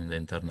distortion in the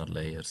internal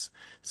layers.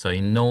 So he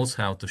knows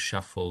how to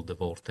shuffle the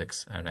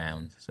vortex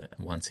around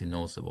once he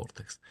knows the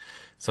vortex.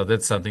 So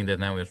that's something that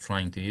now we're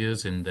trying to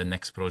use in the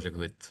next project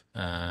with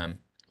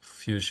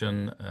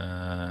fusion,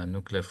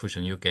 nuclear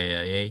fusion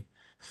UKIA,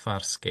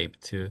 Farscape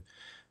 2,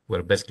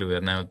 where basically we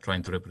are now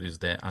trying to reproduce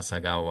the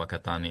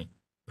Asagawa-Wakatani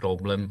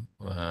problem,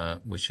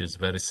 which is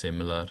very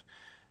similar.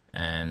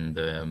 And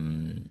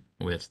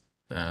with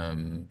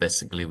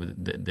basically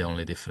the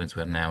only difference,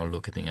 we're now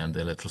looking at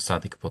the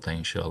electrostatic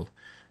potential,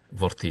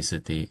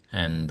 vorticity,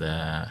 and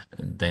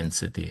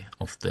density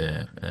of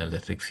the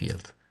electric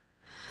field.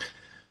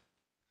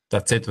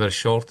 That's it, very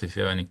short. If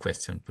you have any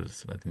questions,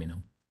 please let me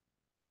know.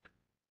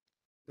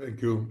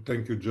 Thank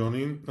you,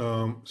 Johnny.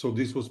 So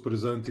this was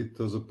presented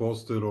as a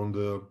poster on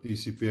the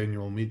ECP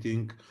annual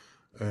meeting,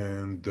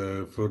 and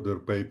further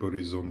paper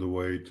is on the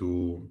way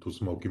to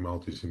Smoky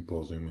Mountain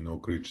Symposium in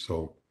Oak Ridge.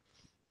 So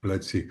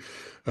let's see.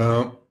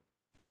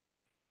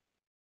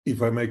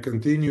 If I may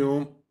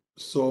continue,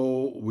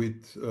 so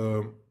with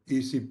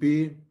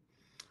ECP,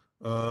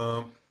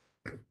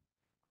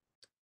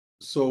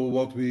 so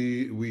what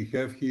we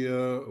have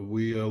here,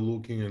 we are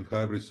looking at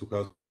hybrid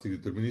stochastic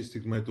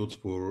deterministic methods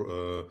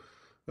for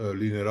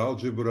linear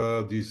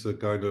algebra. These are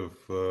kind of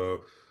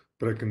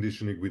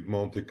preconditioning with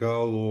Monte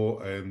Carlo,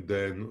 and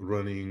then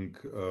running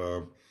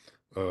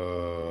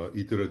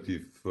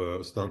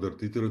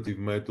standard iterative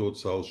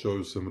methods. I'll show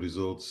you some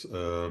results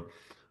at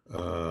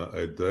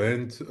the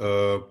end.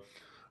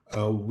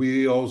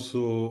 We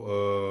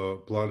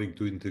also planning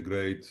to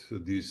integrate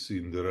this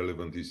in the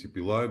relevant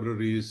ECP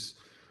libraries.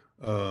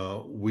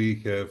 We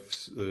have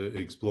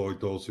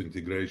explored also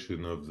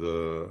integration of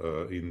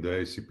in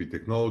the ECP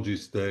technology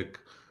stack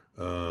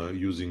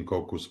using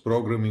Cocos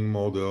programming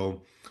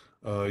model.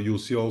 You'll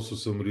see also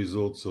some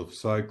results of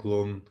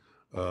Cyclone,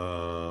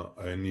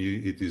 and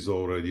it is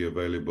already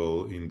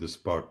available in the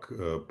Spark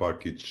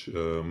package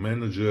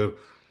manager.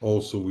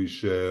 Also, we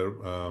share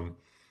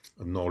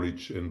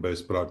knowledge and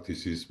best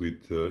practices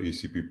with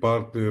ECP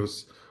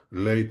partners.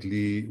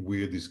 Lately,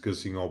 we are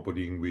discussing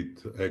opening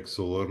with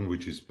XLearn,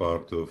 which is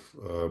part of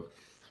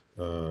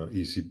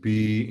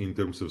ECP in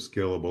terms of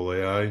scalable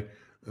AI,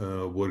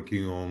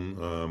 working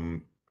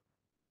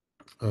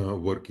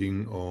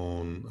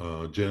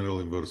on general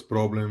inverse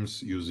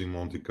problems using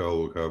Monte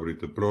Carlo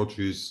hybrid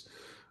approaches,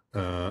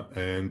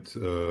 and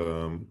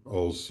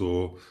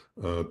also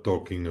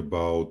talking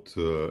about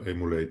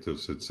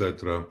emulators,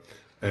 etc.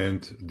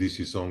 And this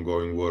is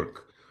ongoing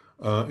work.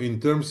 In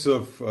terms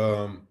of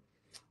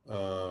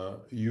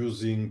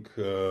using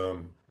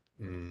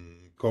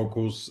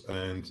Cocos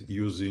and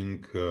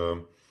using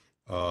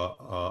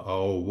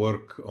our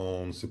work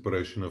on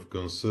separation of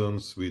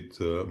concerns with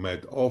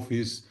Met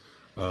Office,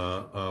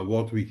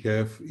 what we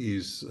have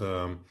is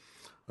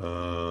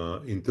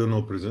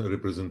internal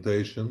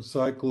representation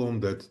Cyclone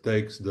that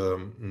takes the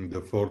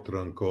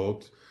Fortran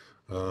code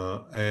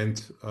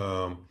and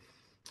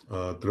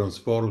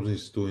transform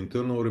this to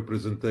internal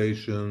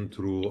representation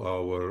through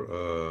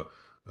our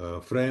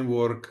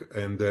framework,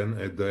 and then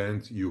at the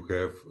end you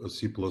have a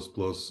C++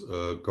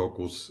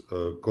 Caucus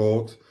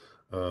code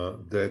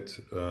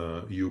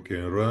that you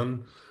can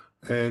run,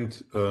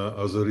 and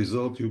as a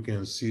result you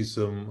can see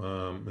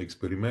some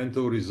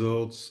experimental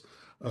results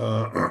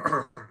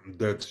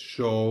that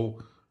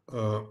show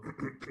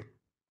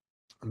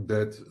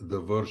that the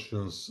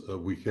versions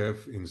we have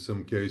in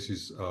some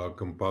cases are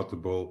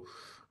compatible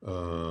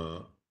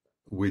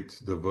with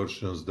the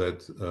versions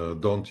that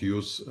don't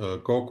use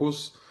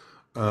Caucus.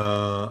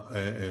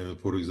 And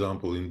for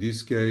example, in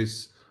this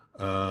case,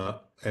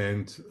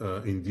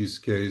 in this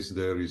case,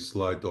 there is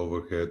slight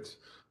overhead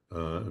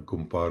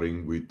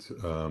comparing with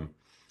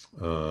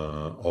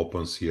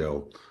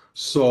OpenCL.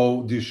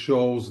 So this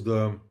shows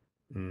the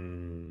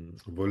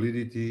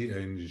validity,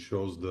 and it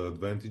shows the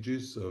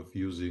advantages of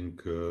using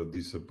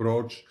this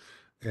approach,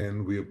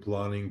 and we are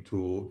planning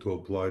to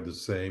apply the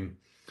same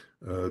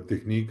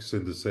techniques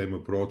and the same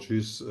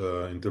approaches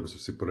in terms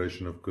of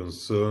separation of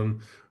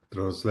concern,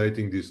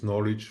 translating this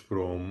knowledge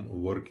from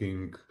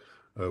working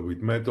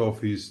with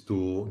MetOffice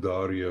to the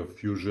area of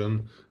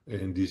fusion,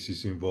 and this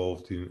is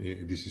involved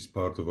in this is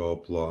part of our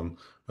plan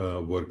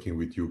working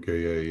with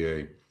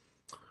UKAEA.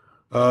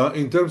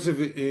 In terms of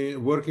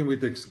working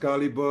with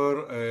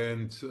Excalibur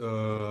and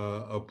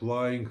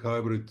applying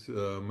hybrid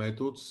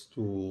methods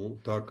to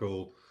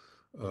tackle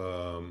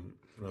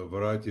a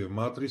variety of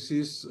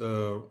matrices,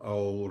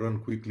 I'll run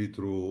quickly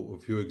through a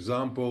few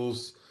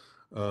examples.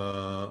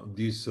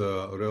 These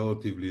are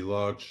relatively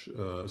large,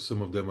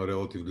 some of them are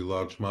relatively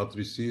large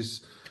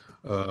matrices,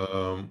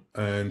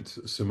 and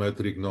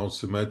symmetric,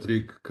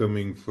 non-symmetric,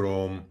 coming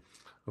from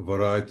a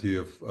variety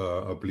of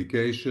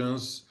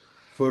applications.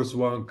 First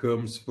one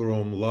comes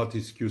from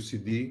lattice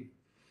QCD.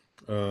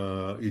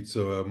 It's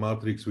a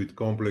matrix with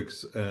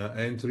complex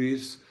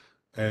entries,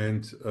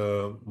 and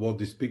what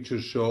this picture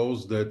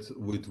shows that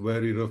with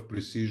very rough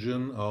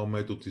precision, our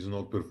method is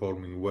not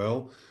performing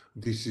well.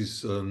 This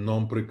is a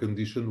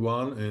non-preconditioned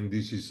one, and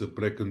this is a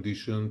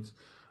preconditioned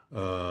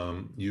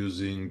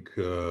using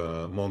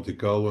Monte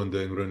Carlo and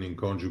then running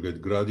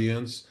conjugate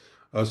gradients.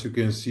 As you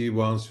can see,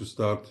 once you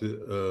start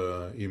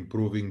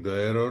improving the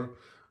error,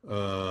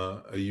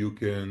 you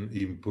can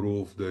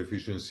improve the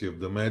efficiency of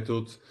the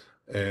method,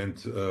 and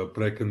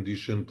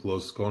preconditioned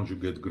plus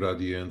conjugate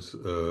gradients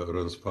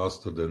runs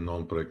faster than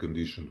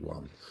non-preconditioned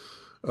one.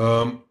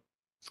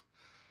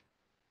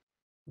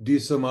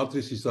 This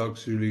matrix is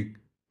actually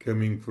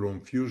coming from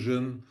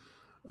fusion,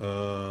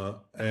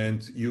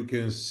 and you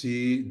can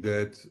see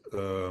that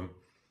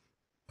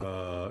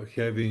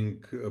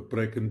having a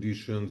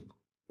preconditioned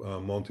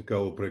Monte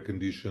Carlo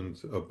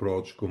preconditioned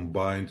approach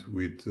combined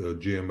with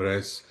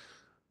GMRS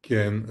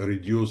can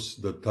reduce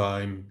the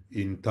time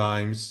in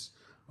times.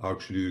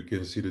 Actually, you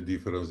can see the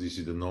difference. This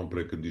is the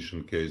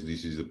non-preconditioned case.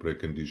 This is the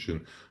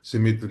preconditioned.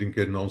 Symmetric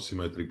and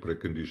non-symmetric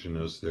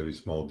preconditioners, there is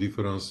small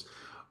difference.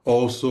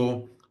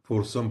 Also,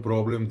 for some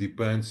problem,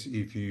 depends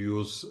if you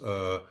use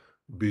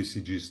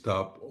BCG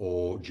stub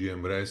or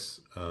GMRS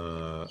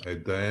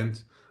at the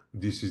end.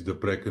 This is the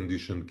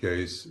preconditioned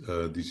case.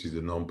 This is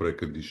the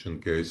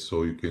non-preconditioned case.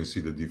 So you can see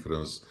the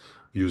difference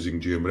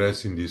using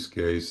GMRS in this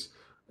case,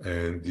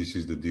 and this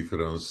is the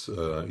difference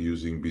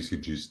using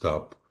BCG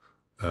stub,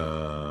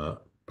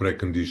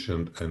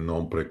 preconditioned and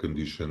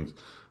non-preconditioned.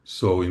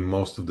 So in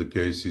most of the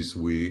cases,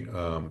 we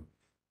are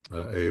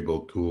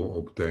able to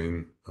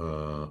obtain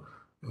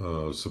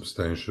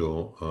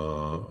substantial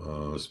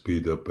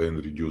speed up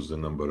and reduce the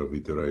number of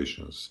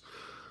iterations.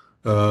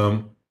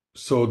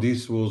 So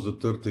this was the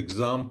third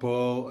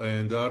example,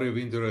 and the area of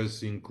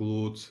interest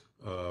includes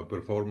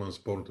performance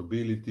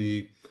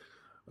portability,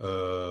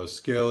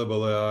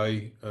 scalable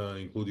AI,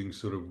 including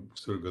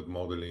surrogate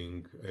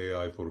modeling,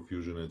 AI for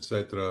fusion,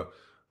 etc.,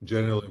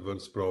 general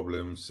inverse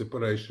problems,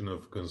 separation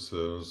of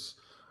concerns,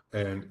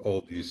 and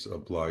all these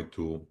apply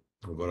to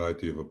a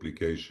variety of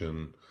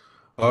application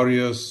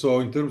areas.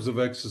 So in terms of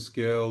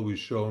exascale, we've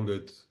shown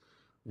that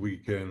we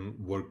can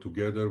work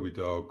together with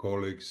our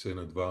colleagues in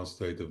advanced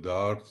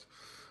state-of-the-art.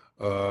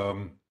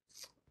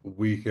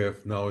 We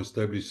have now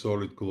established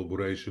solid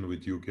collaboration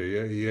with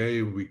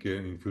UKAEA. We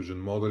can, in fusion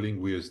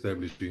modeling, we are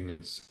establishing a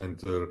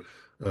center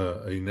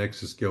in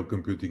exascale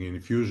computing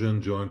in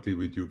fusion jointly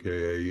with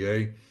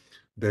UKAEA.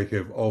 They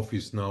have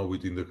office now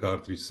within the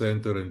Hartree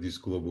Centre, and this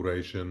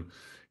collaboration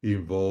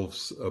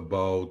involves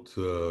about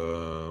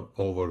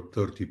over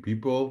 30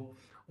 people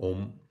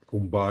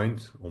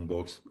combined on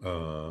both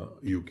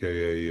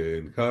UKAEA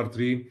and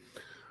Hartree.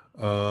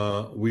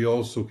 We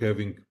also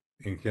having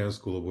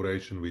enhanced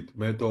collaboration with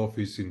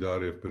MetOffice in the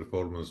area of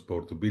performance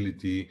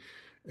portability,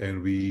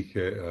 and we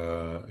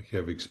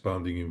have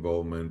expanding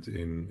involvement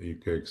in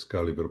UK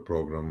Excalibur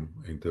program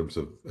in terms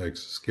of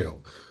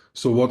exascale.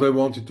 So what I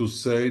wanted to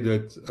say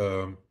that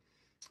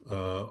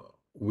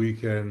we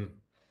can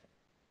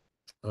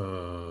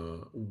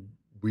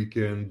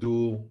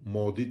do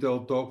more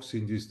detailed talks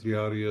in these three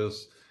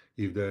areas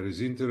if there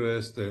is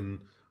interest, and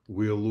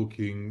we are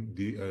looking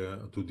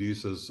to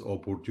this as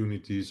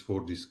opportunities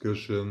for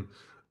discussion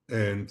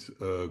and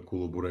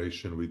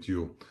collaboration with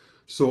you.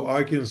 So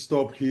I can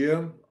stop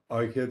here.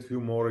 I had a few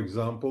more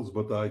examples,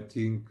 but I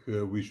think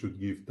we should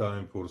give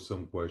time for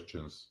some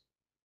questions.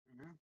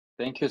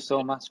 Thank you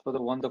so much for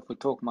the wonderful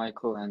talk,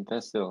 Michael and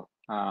Vassil.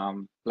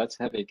 Let's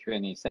have a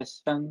Q&A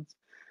session.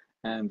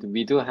 And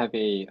we do have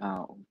a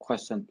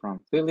question from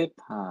Philip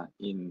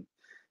in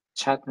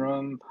chat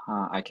room.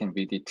 I can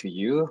read it to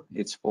you.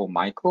 It's for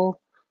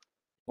Michael.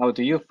 How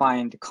do you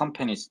find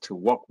companies to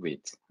work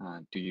with?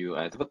 Do you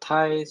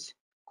advertise,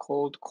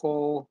 cold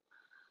call,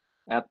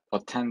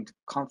 attend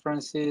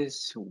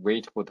conferences,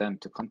 wait for them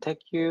to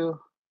contact you?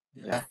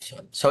 Yeah.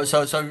 So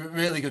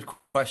really good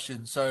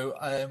question. So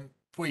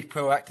we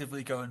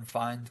proactively go and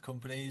find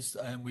companies,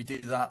 and we do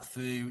that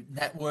through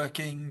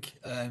networking,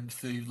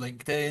 through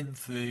LinkedIn,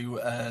 through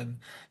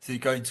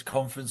going to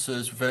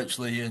conferences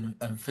virtually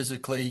and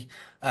physically,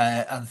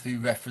 and through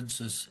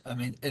references. I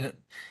mean,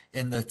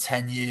 in the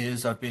 10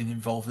 years I've been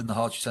involved in the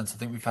Hartree Centre, I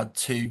think we've had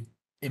 2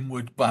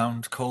 inward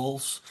bound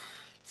calls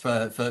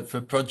for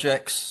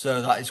projects.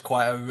 So that is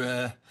quite a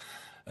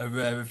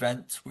rare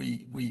event.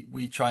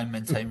 We try and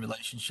maintain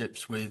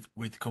relationships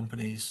with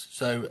companies.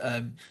 So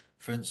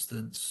for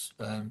instance,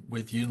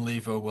 with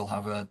Unilever, we'll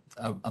have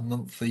a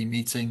monthly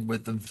meeting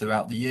with them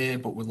throughout the year,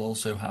 but we'll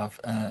also have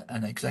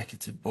an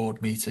executive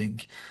board meeting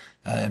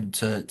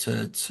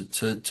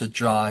to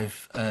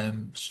drive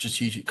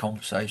strategic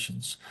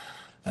conversations.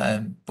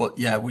 But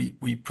yeah, we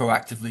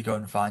proactively go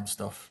and find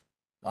stuff.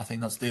 I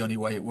think that's the only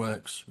way it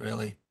works,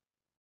 really.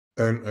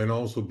 And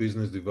also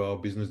business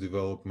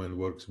development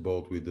works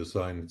both with the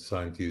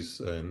scientists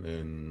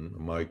and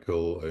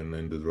Michael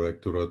and the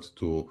directorate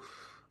to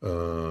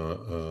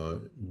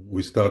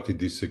we started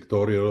this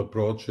sectorial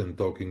approach and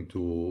talking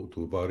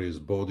to various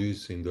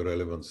bodies in the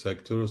relevant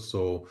sectors.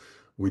 So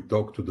we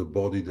talk to the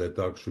body that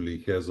actually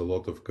has a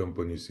lot of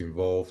companies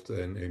involved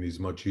and is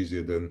much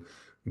easier than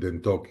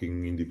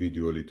talking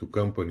individually to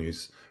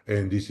companies.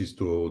 And this is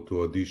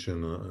to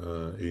addition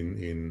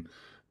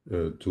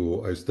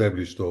to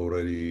established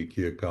already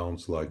key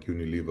accounts like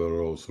Unilever,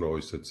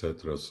 Rolls-Royce,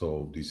 etc.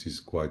 So this is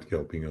quite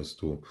helping us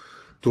to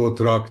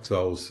attract,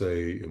 I would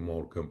say,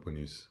 more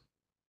companies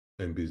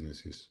and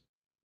businesses.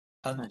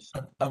 And, Nice.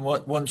 and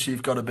once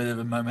you've got a bit of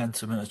a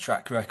momentum and a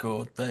track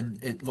record, then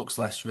it looks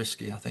less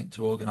risky, I think,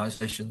 to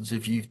organisations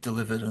if you've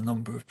delivered a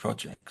number of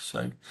projects.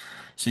 So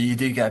you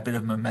do get a bit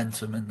of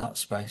momentum in that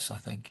space, I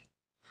think.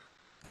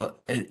 But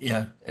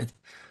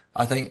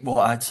I think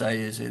what I'd say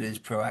is it is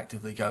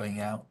proactively going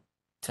out,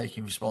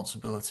 taking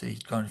responsibility,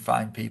 going to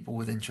find people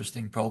with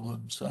interesting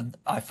problems. And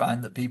I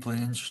find that people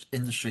in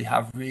industry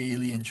have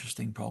really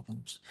interesting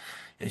problems.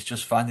 It's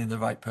just finding the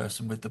right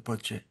person with the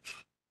budget.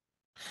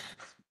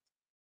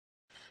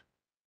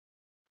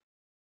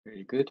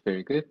 Very good,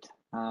 very good.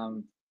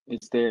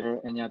 Is there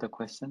any other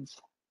questions?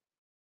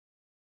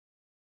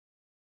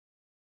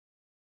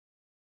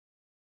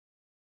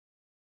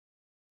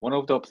 One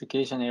of the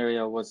application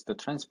area was the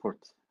transport.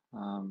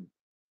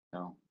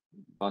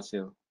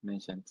 Vassil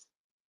mentioned.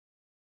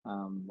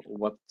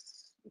 What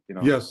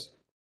Yes,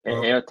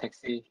 air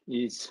taxi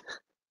is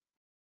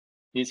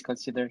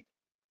considered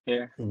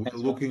here. we're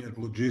looking at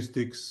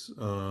logistics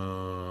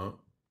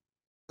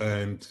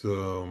and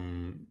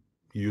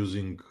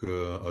using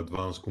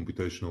advanced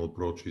computational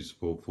approaches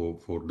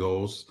for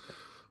those.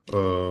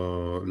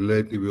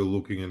 Lately, we're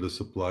looking at the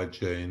supply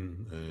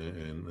chain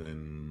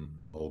and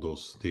all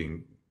those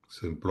things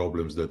and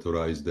problems that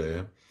arise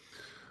there.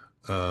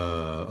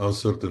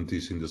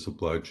 Uncertainties in the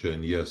supply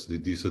chain. Yes,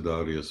 these are the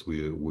areas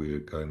we're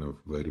kind of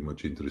very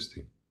much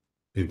interested.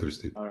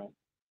 All right.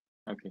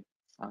 Okay.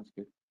 Sounds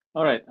good.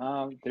 All right.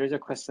 There is a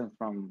question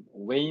from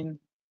Wayne.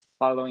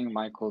 Following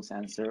Michael's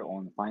answer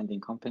on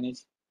finding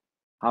companies,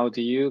 how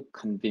do you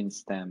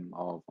convince them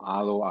of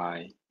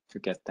ROI to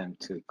get them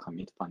to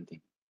commit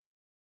funding?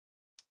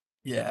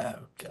 Yeah.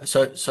 Okay.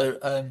 So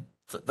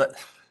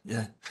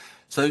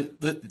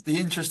the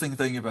interesting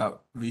thing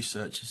about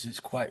research is it's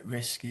quite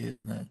risky,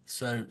 isn't it?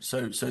 So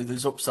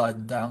there's upside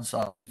and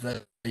downside.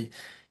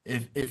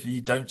 If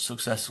you don't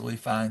successfully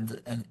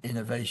find an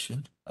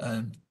innovation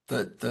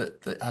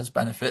that has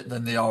benefit,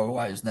 then the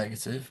ROI is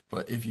negative.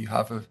 But if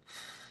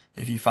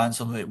you find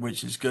something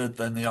which is good,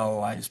 then the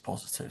ROI is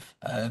positive.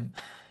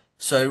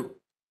 So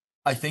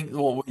I think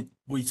what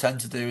we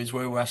tend to do is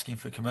where we're asking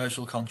for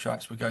commercial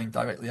contracts, we're going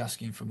directly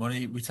asking for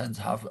money. We tend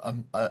to have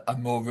a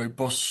more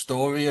robust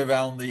story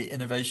around the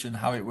innovation,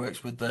 how it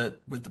works with the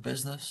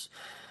business.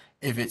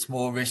 If it's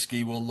more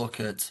risky, we'll look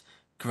at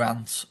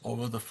grants or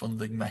other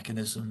funding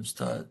mechanisms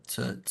to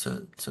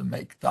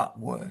make that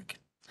work.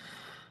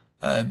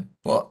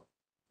 But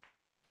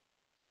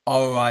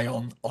ROI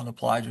on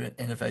applied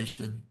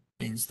innovation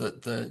means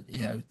that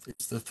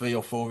it's the 3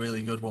 or 4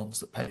 really good ones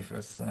that pay for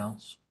everything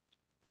else.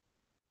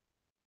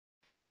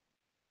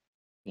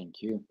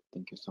 Thank you.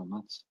 Thank you so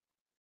much.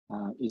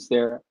 Is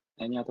there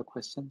any other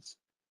questions?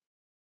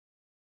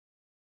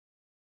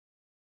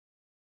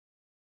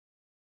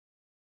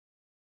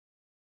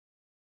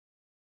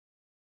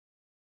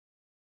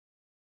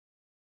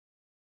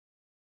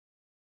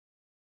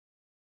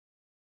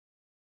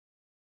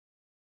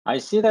 I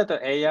see that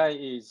the AI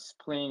is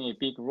playing a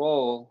big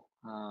role,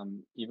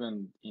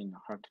 even in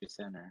Hartree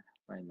Centre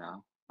right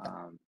now.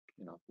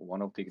 You know,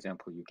 one of the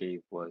example you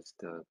gave was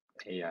the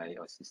AI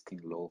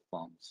assisting law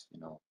firms, you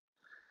know,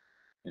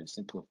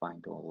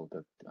 simplifying all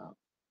the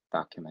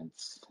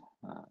documents,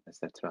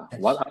 etc.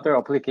 Yes. What other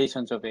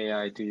applications of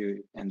AI do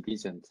you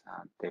envision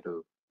that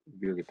will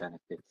really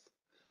benefit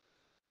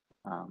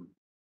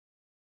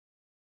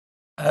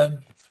the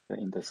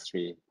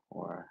industry?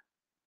 Or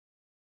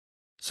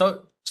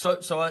So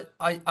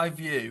I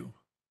view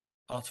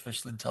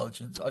artificial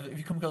intelligence. If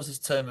you come across this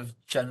term of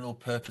general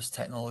purpose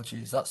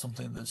technologies, that's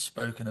something that's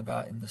spoken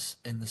about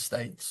in the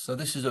States. So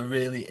this is a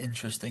really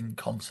interesting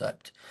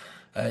concept.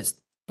 It's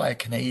by a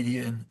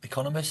Canadian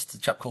economist, a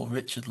chap called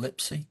Richard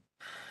Lipsey,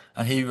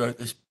 and he wrote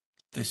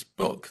this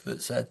book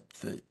that said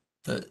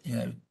that you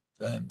know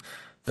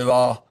there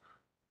are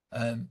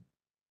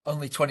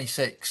only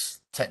 26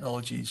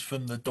 technologies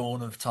from the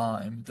dawn of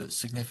time that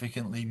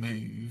significantly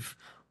move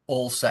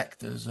all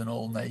sectors and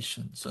all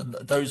nations. And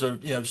those are,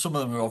 you know, some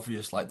of them are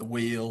obvious, like the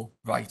wheel,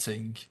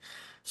 writing.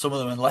 Some of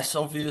them are less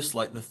obvious,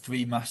 like the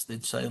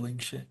three-masted sailing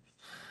ship.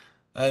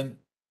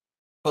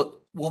 But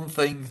one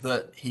thing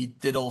that he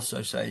did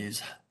also say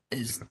is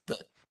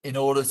that in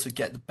order to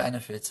get the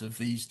benefit of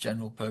these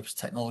general purpose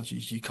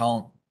technologies, you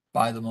can't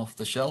buy them off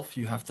the shelf.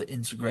 You have to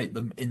integrate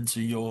them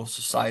into your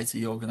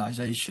society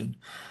organization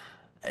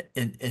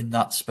in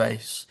that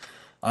space.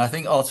 And I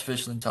think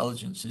artificial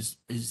intelligence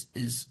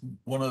is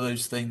one of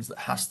those things that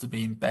has to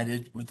be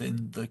embedded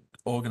within the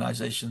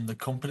organization, the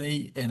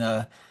company, in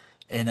a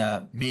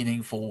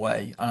meaningful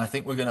way. And I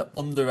think we're going to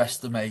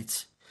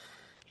underestimate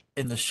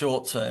in the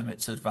short term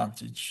its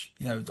advantage.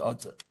 You know,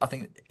 I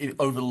think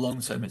over the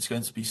long term it's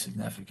going to be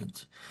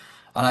significant.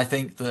 And I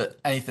think that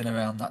anything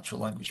around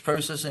natural language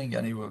processing,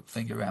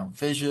 anything around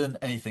vision,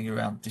 anything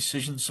around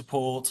decision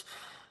support,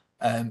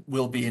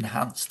 will be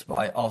enhanced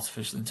by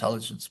artificial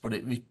intelligence, but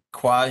it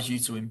requires you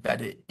to embed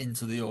it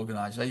into the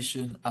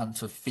organization and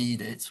to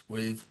feed it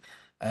with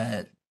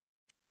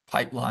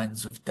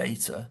pipelines of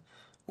data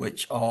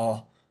which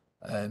are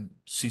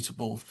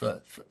suitable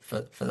for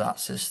that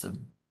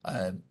system.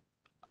 And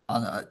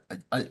I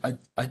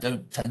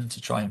don't tend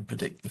to try and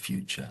predict the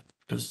future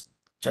because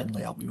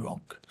generally I'll be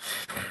wrong.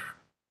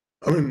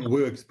 I mean,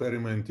 we're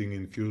experimenting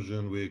in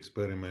fusion, we're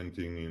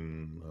experimenting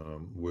in,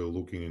 we're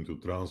looking into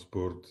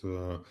transport,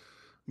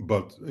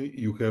 but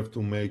you have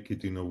to make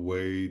it in a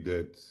way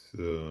that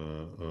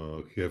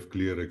have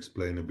clear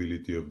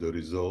explainability of the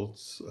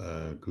results,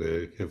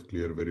 have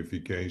clear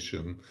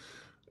verification,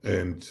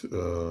 and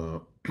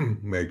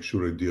make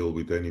sure it deal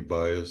with any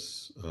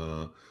bias,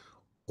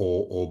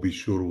 or be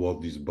sure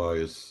what this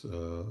bias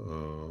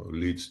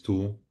leads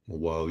to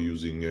while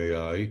using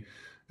AI,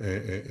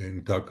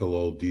 and tackle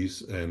all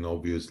this, and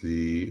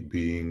obviously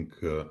being,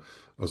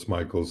 as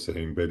Michael's saying,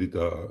 embedded,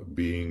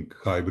 being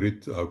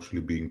hybrid, actually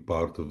being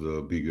part of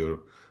the bigger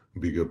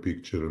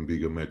picture and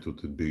bigger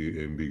method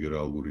and bigger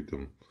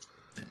algorithm.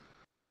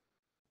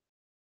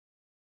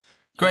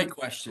 Great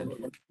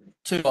question.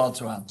 Too hard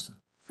to answer.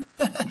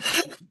 I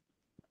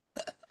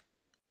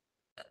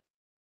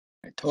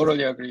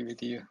totally agree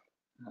with you.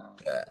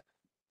 Yeah.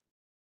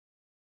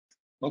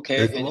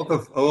 Okay. There's a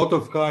lot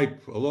of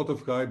hype,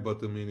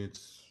 but I mean,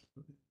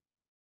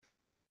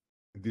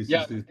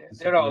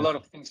 there are a lot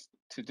of things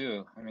to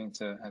do. I mean,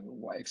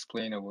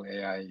 explainable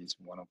AI is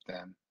one of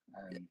them,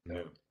 and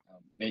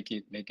make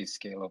it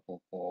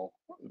scalable for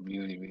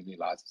really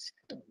large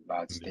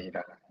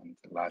data and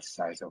large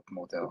size of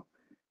model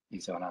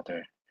is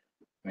another.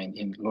 I mean,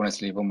 in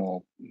Lawrence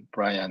Livermore,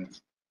 Brian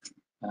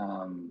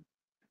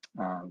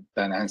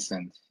Ben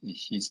Hansen,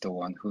 he's the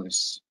one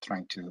who's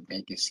trying to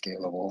make it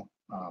scalable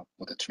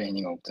for the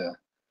training of the,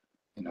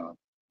 you know,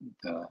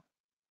 the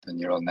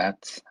neural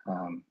net.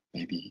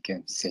 Maybe he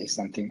can say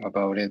something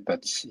about it,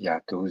 but yeah,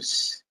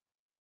 those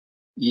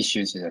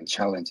issues and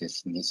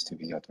challenges needs to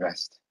be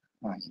addressed,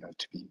 you know,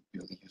 to be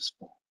really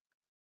useful.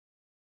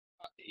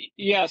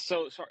 Yeah.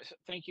 So sorry.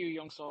 Thank you,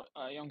 Young-Soo.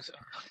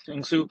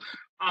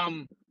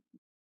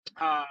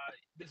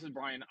 This is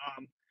Brian.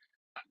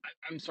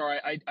 I'm sorry,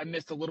 I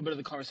missed a little bit of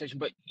the conversation,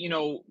 but you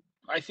know,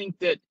 I think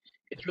that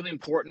it's really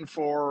important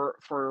for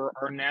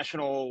our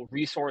national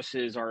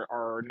resources,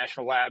 our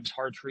national labs,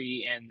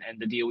 Hartree and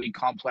the DOE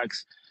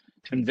complex,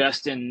 to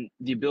invest in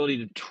the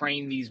ability to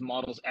train these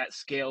models at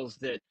scales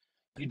that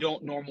you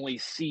don't normally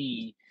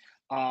see,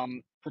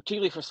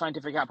 particularly for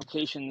scientific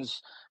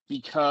applications,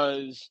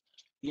 because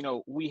you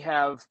know we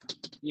have,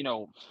 you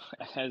know,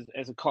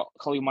 as a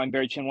colleague of mine,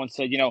 Barry Chin, once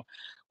said, you know,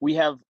 we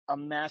have a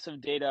massive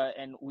data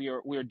and we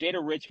are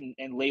data rich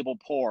and label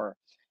poor.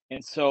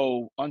 And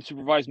so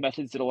unsupervised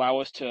methods that allow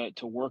us to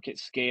work at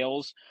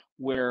scales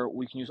where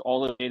we can use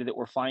all the data that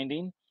we're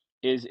finding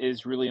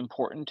is really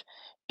important.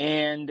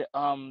 And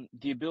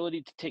the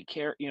ability to take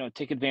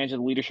advantage of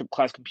the leadership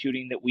class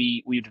computing that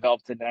we've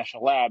developed at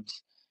national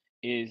labs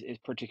is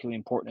particularly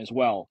important as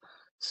well.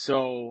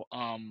 So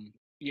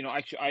you know,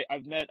 actually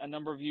I've met a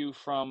number of you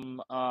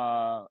from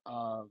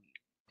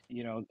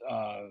you know,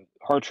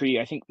 Hartree.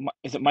 I think,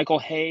 is it Michael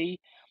Hay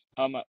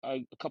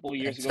a couple of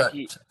years ago.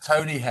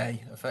 Tony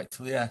Hay,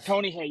 effectively, yes.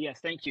 Tony Hay, yes,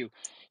 thank you.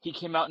 He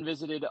came out and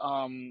visited,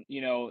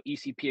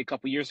 ECP a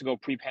couple of years ago,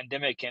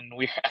 pre-pandemic, and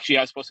I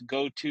was supposed to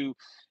go to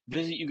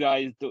visit you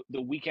guys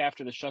the week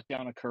after the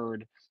shutdown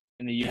occurred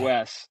in the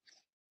U.S.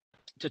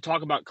 to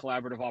talk about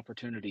collaborative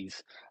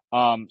opportunities.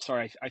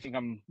 Sorry, I think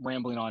I'm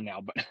rambling on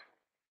now, but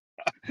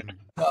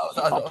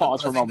I'll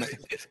pause for a moment.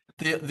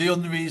 The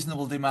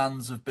unreasonable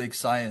demands of big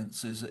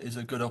science is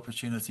a good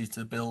opportunity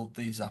to build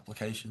these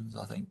applications,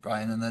 I think,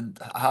 Brian. And then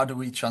how do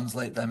we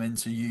translate them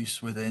into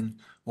use within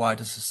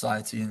wider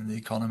society and the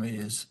economy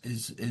is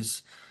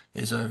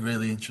a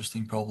really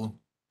interesting problem.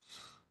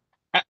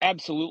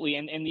 Absolutely,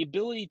 and the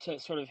ability to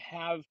sort of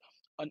have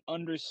an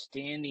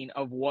understanding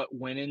of what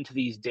went into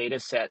these data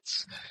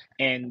sets,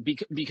 and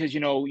because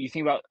you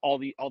think about all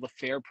the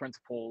FAIR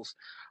principles,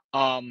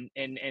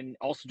 and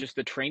also just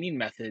the training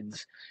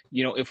methods.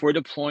 If we're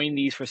deploying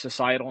these for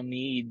societal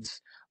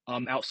needs,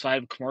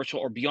 outside of commercial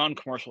or beyond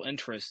commercial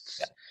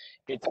interests,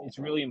 it's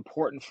really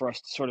important for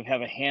us to sort of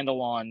have a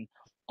handle on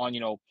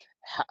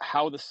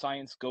how the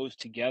science goes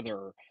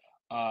together,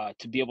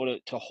 to be able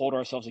to hold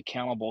ourselves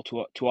accountable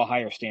to a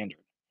higher standard.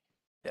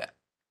 Yeah.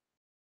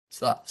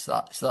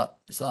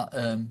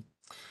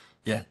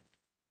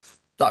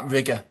 That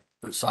rigor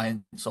that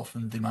science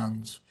often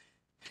demands.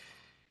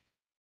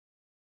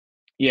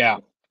 Yeah.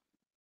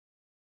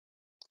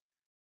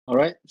 All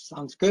right,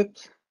 sounds good.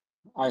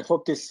 I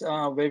hope this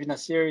webinar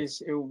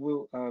series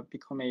will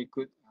become a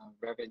good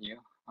revenue,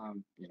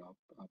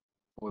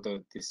 for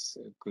this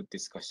good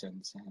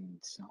discussions, and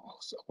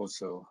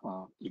also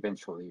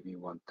eventually we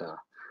want the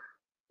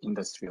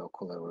industrial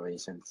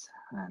collaborations,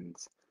 and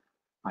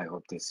I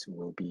hope this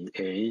will be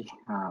a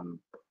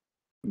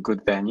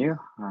good venue,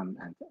 and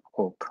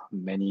hope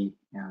many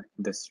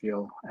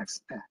industrial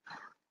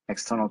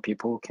external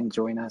people can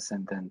join us,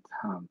 and then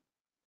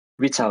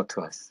reach out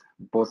to us,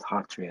 both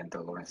Hartree and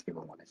the Lawrence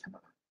Livermore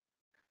channel.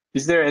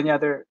 Is there any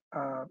other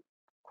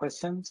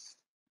questions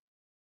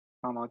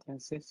from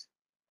audiences?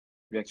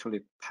 We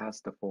actually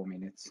passed the 4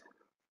 minutes.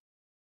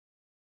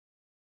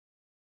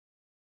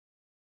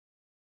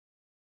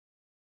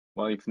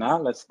 Well, if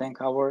not, let's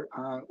thank our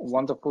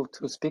wonderful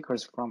two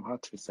speakers from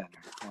Hartree Centre,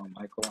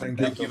 Michael.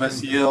 Thank you,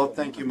 Vassil.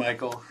 Thank you,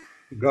 Michael.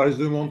 Guys,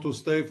 do you want to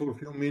stay for a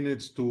few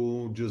minutes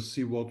to just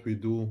see what we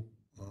do,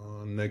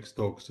 next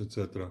talks,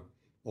 etc.,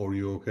 or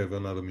you have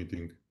another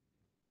meeting?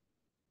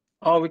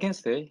 Oh, we can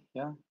stay,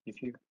 yeah,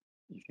 if you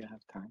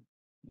have time.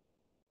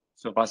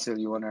 So, Vassil,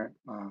 you wanna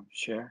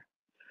share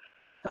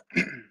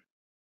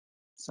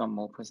some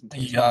more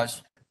presentation? You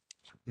guys.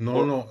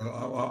 No,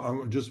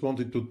 I just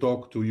wanted to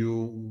talk to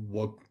you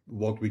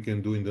what we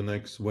can do in the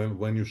next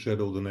when you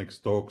schedule the next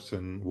talks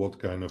and what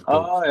kind of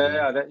talks. Oh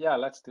yeah,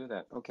 let's do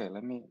that. Okay,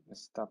 let me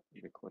stop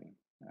recording.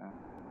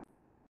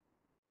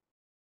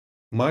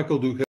 Michael, do you have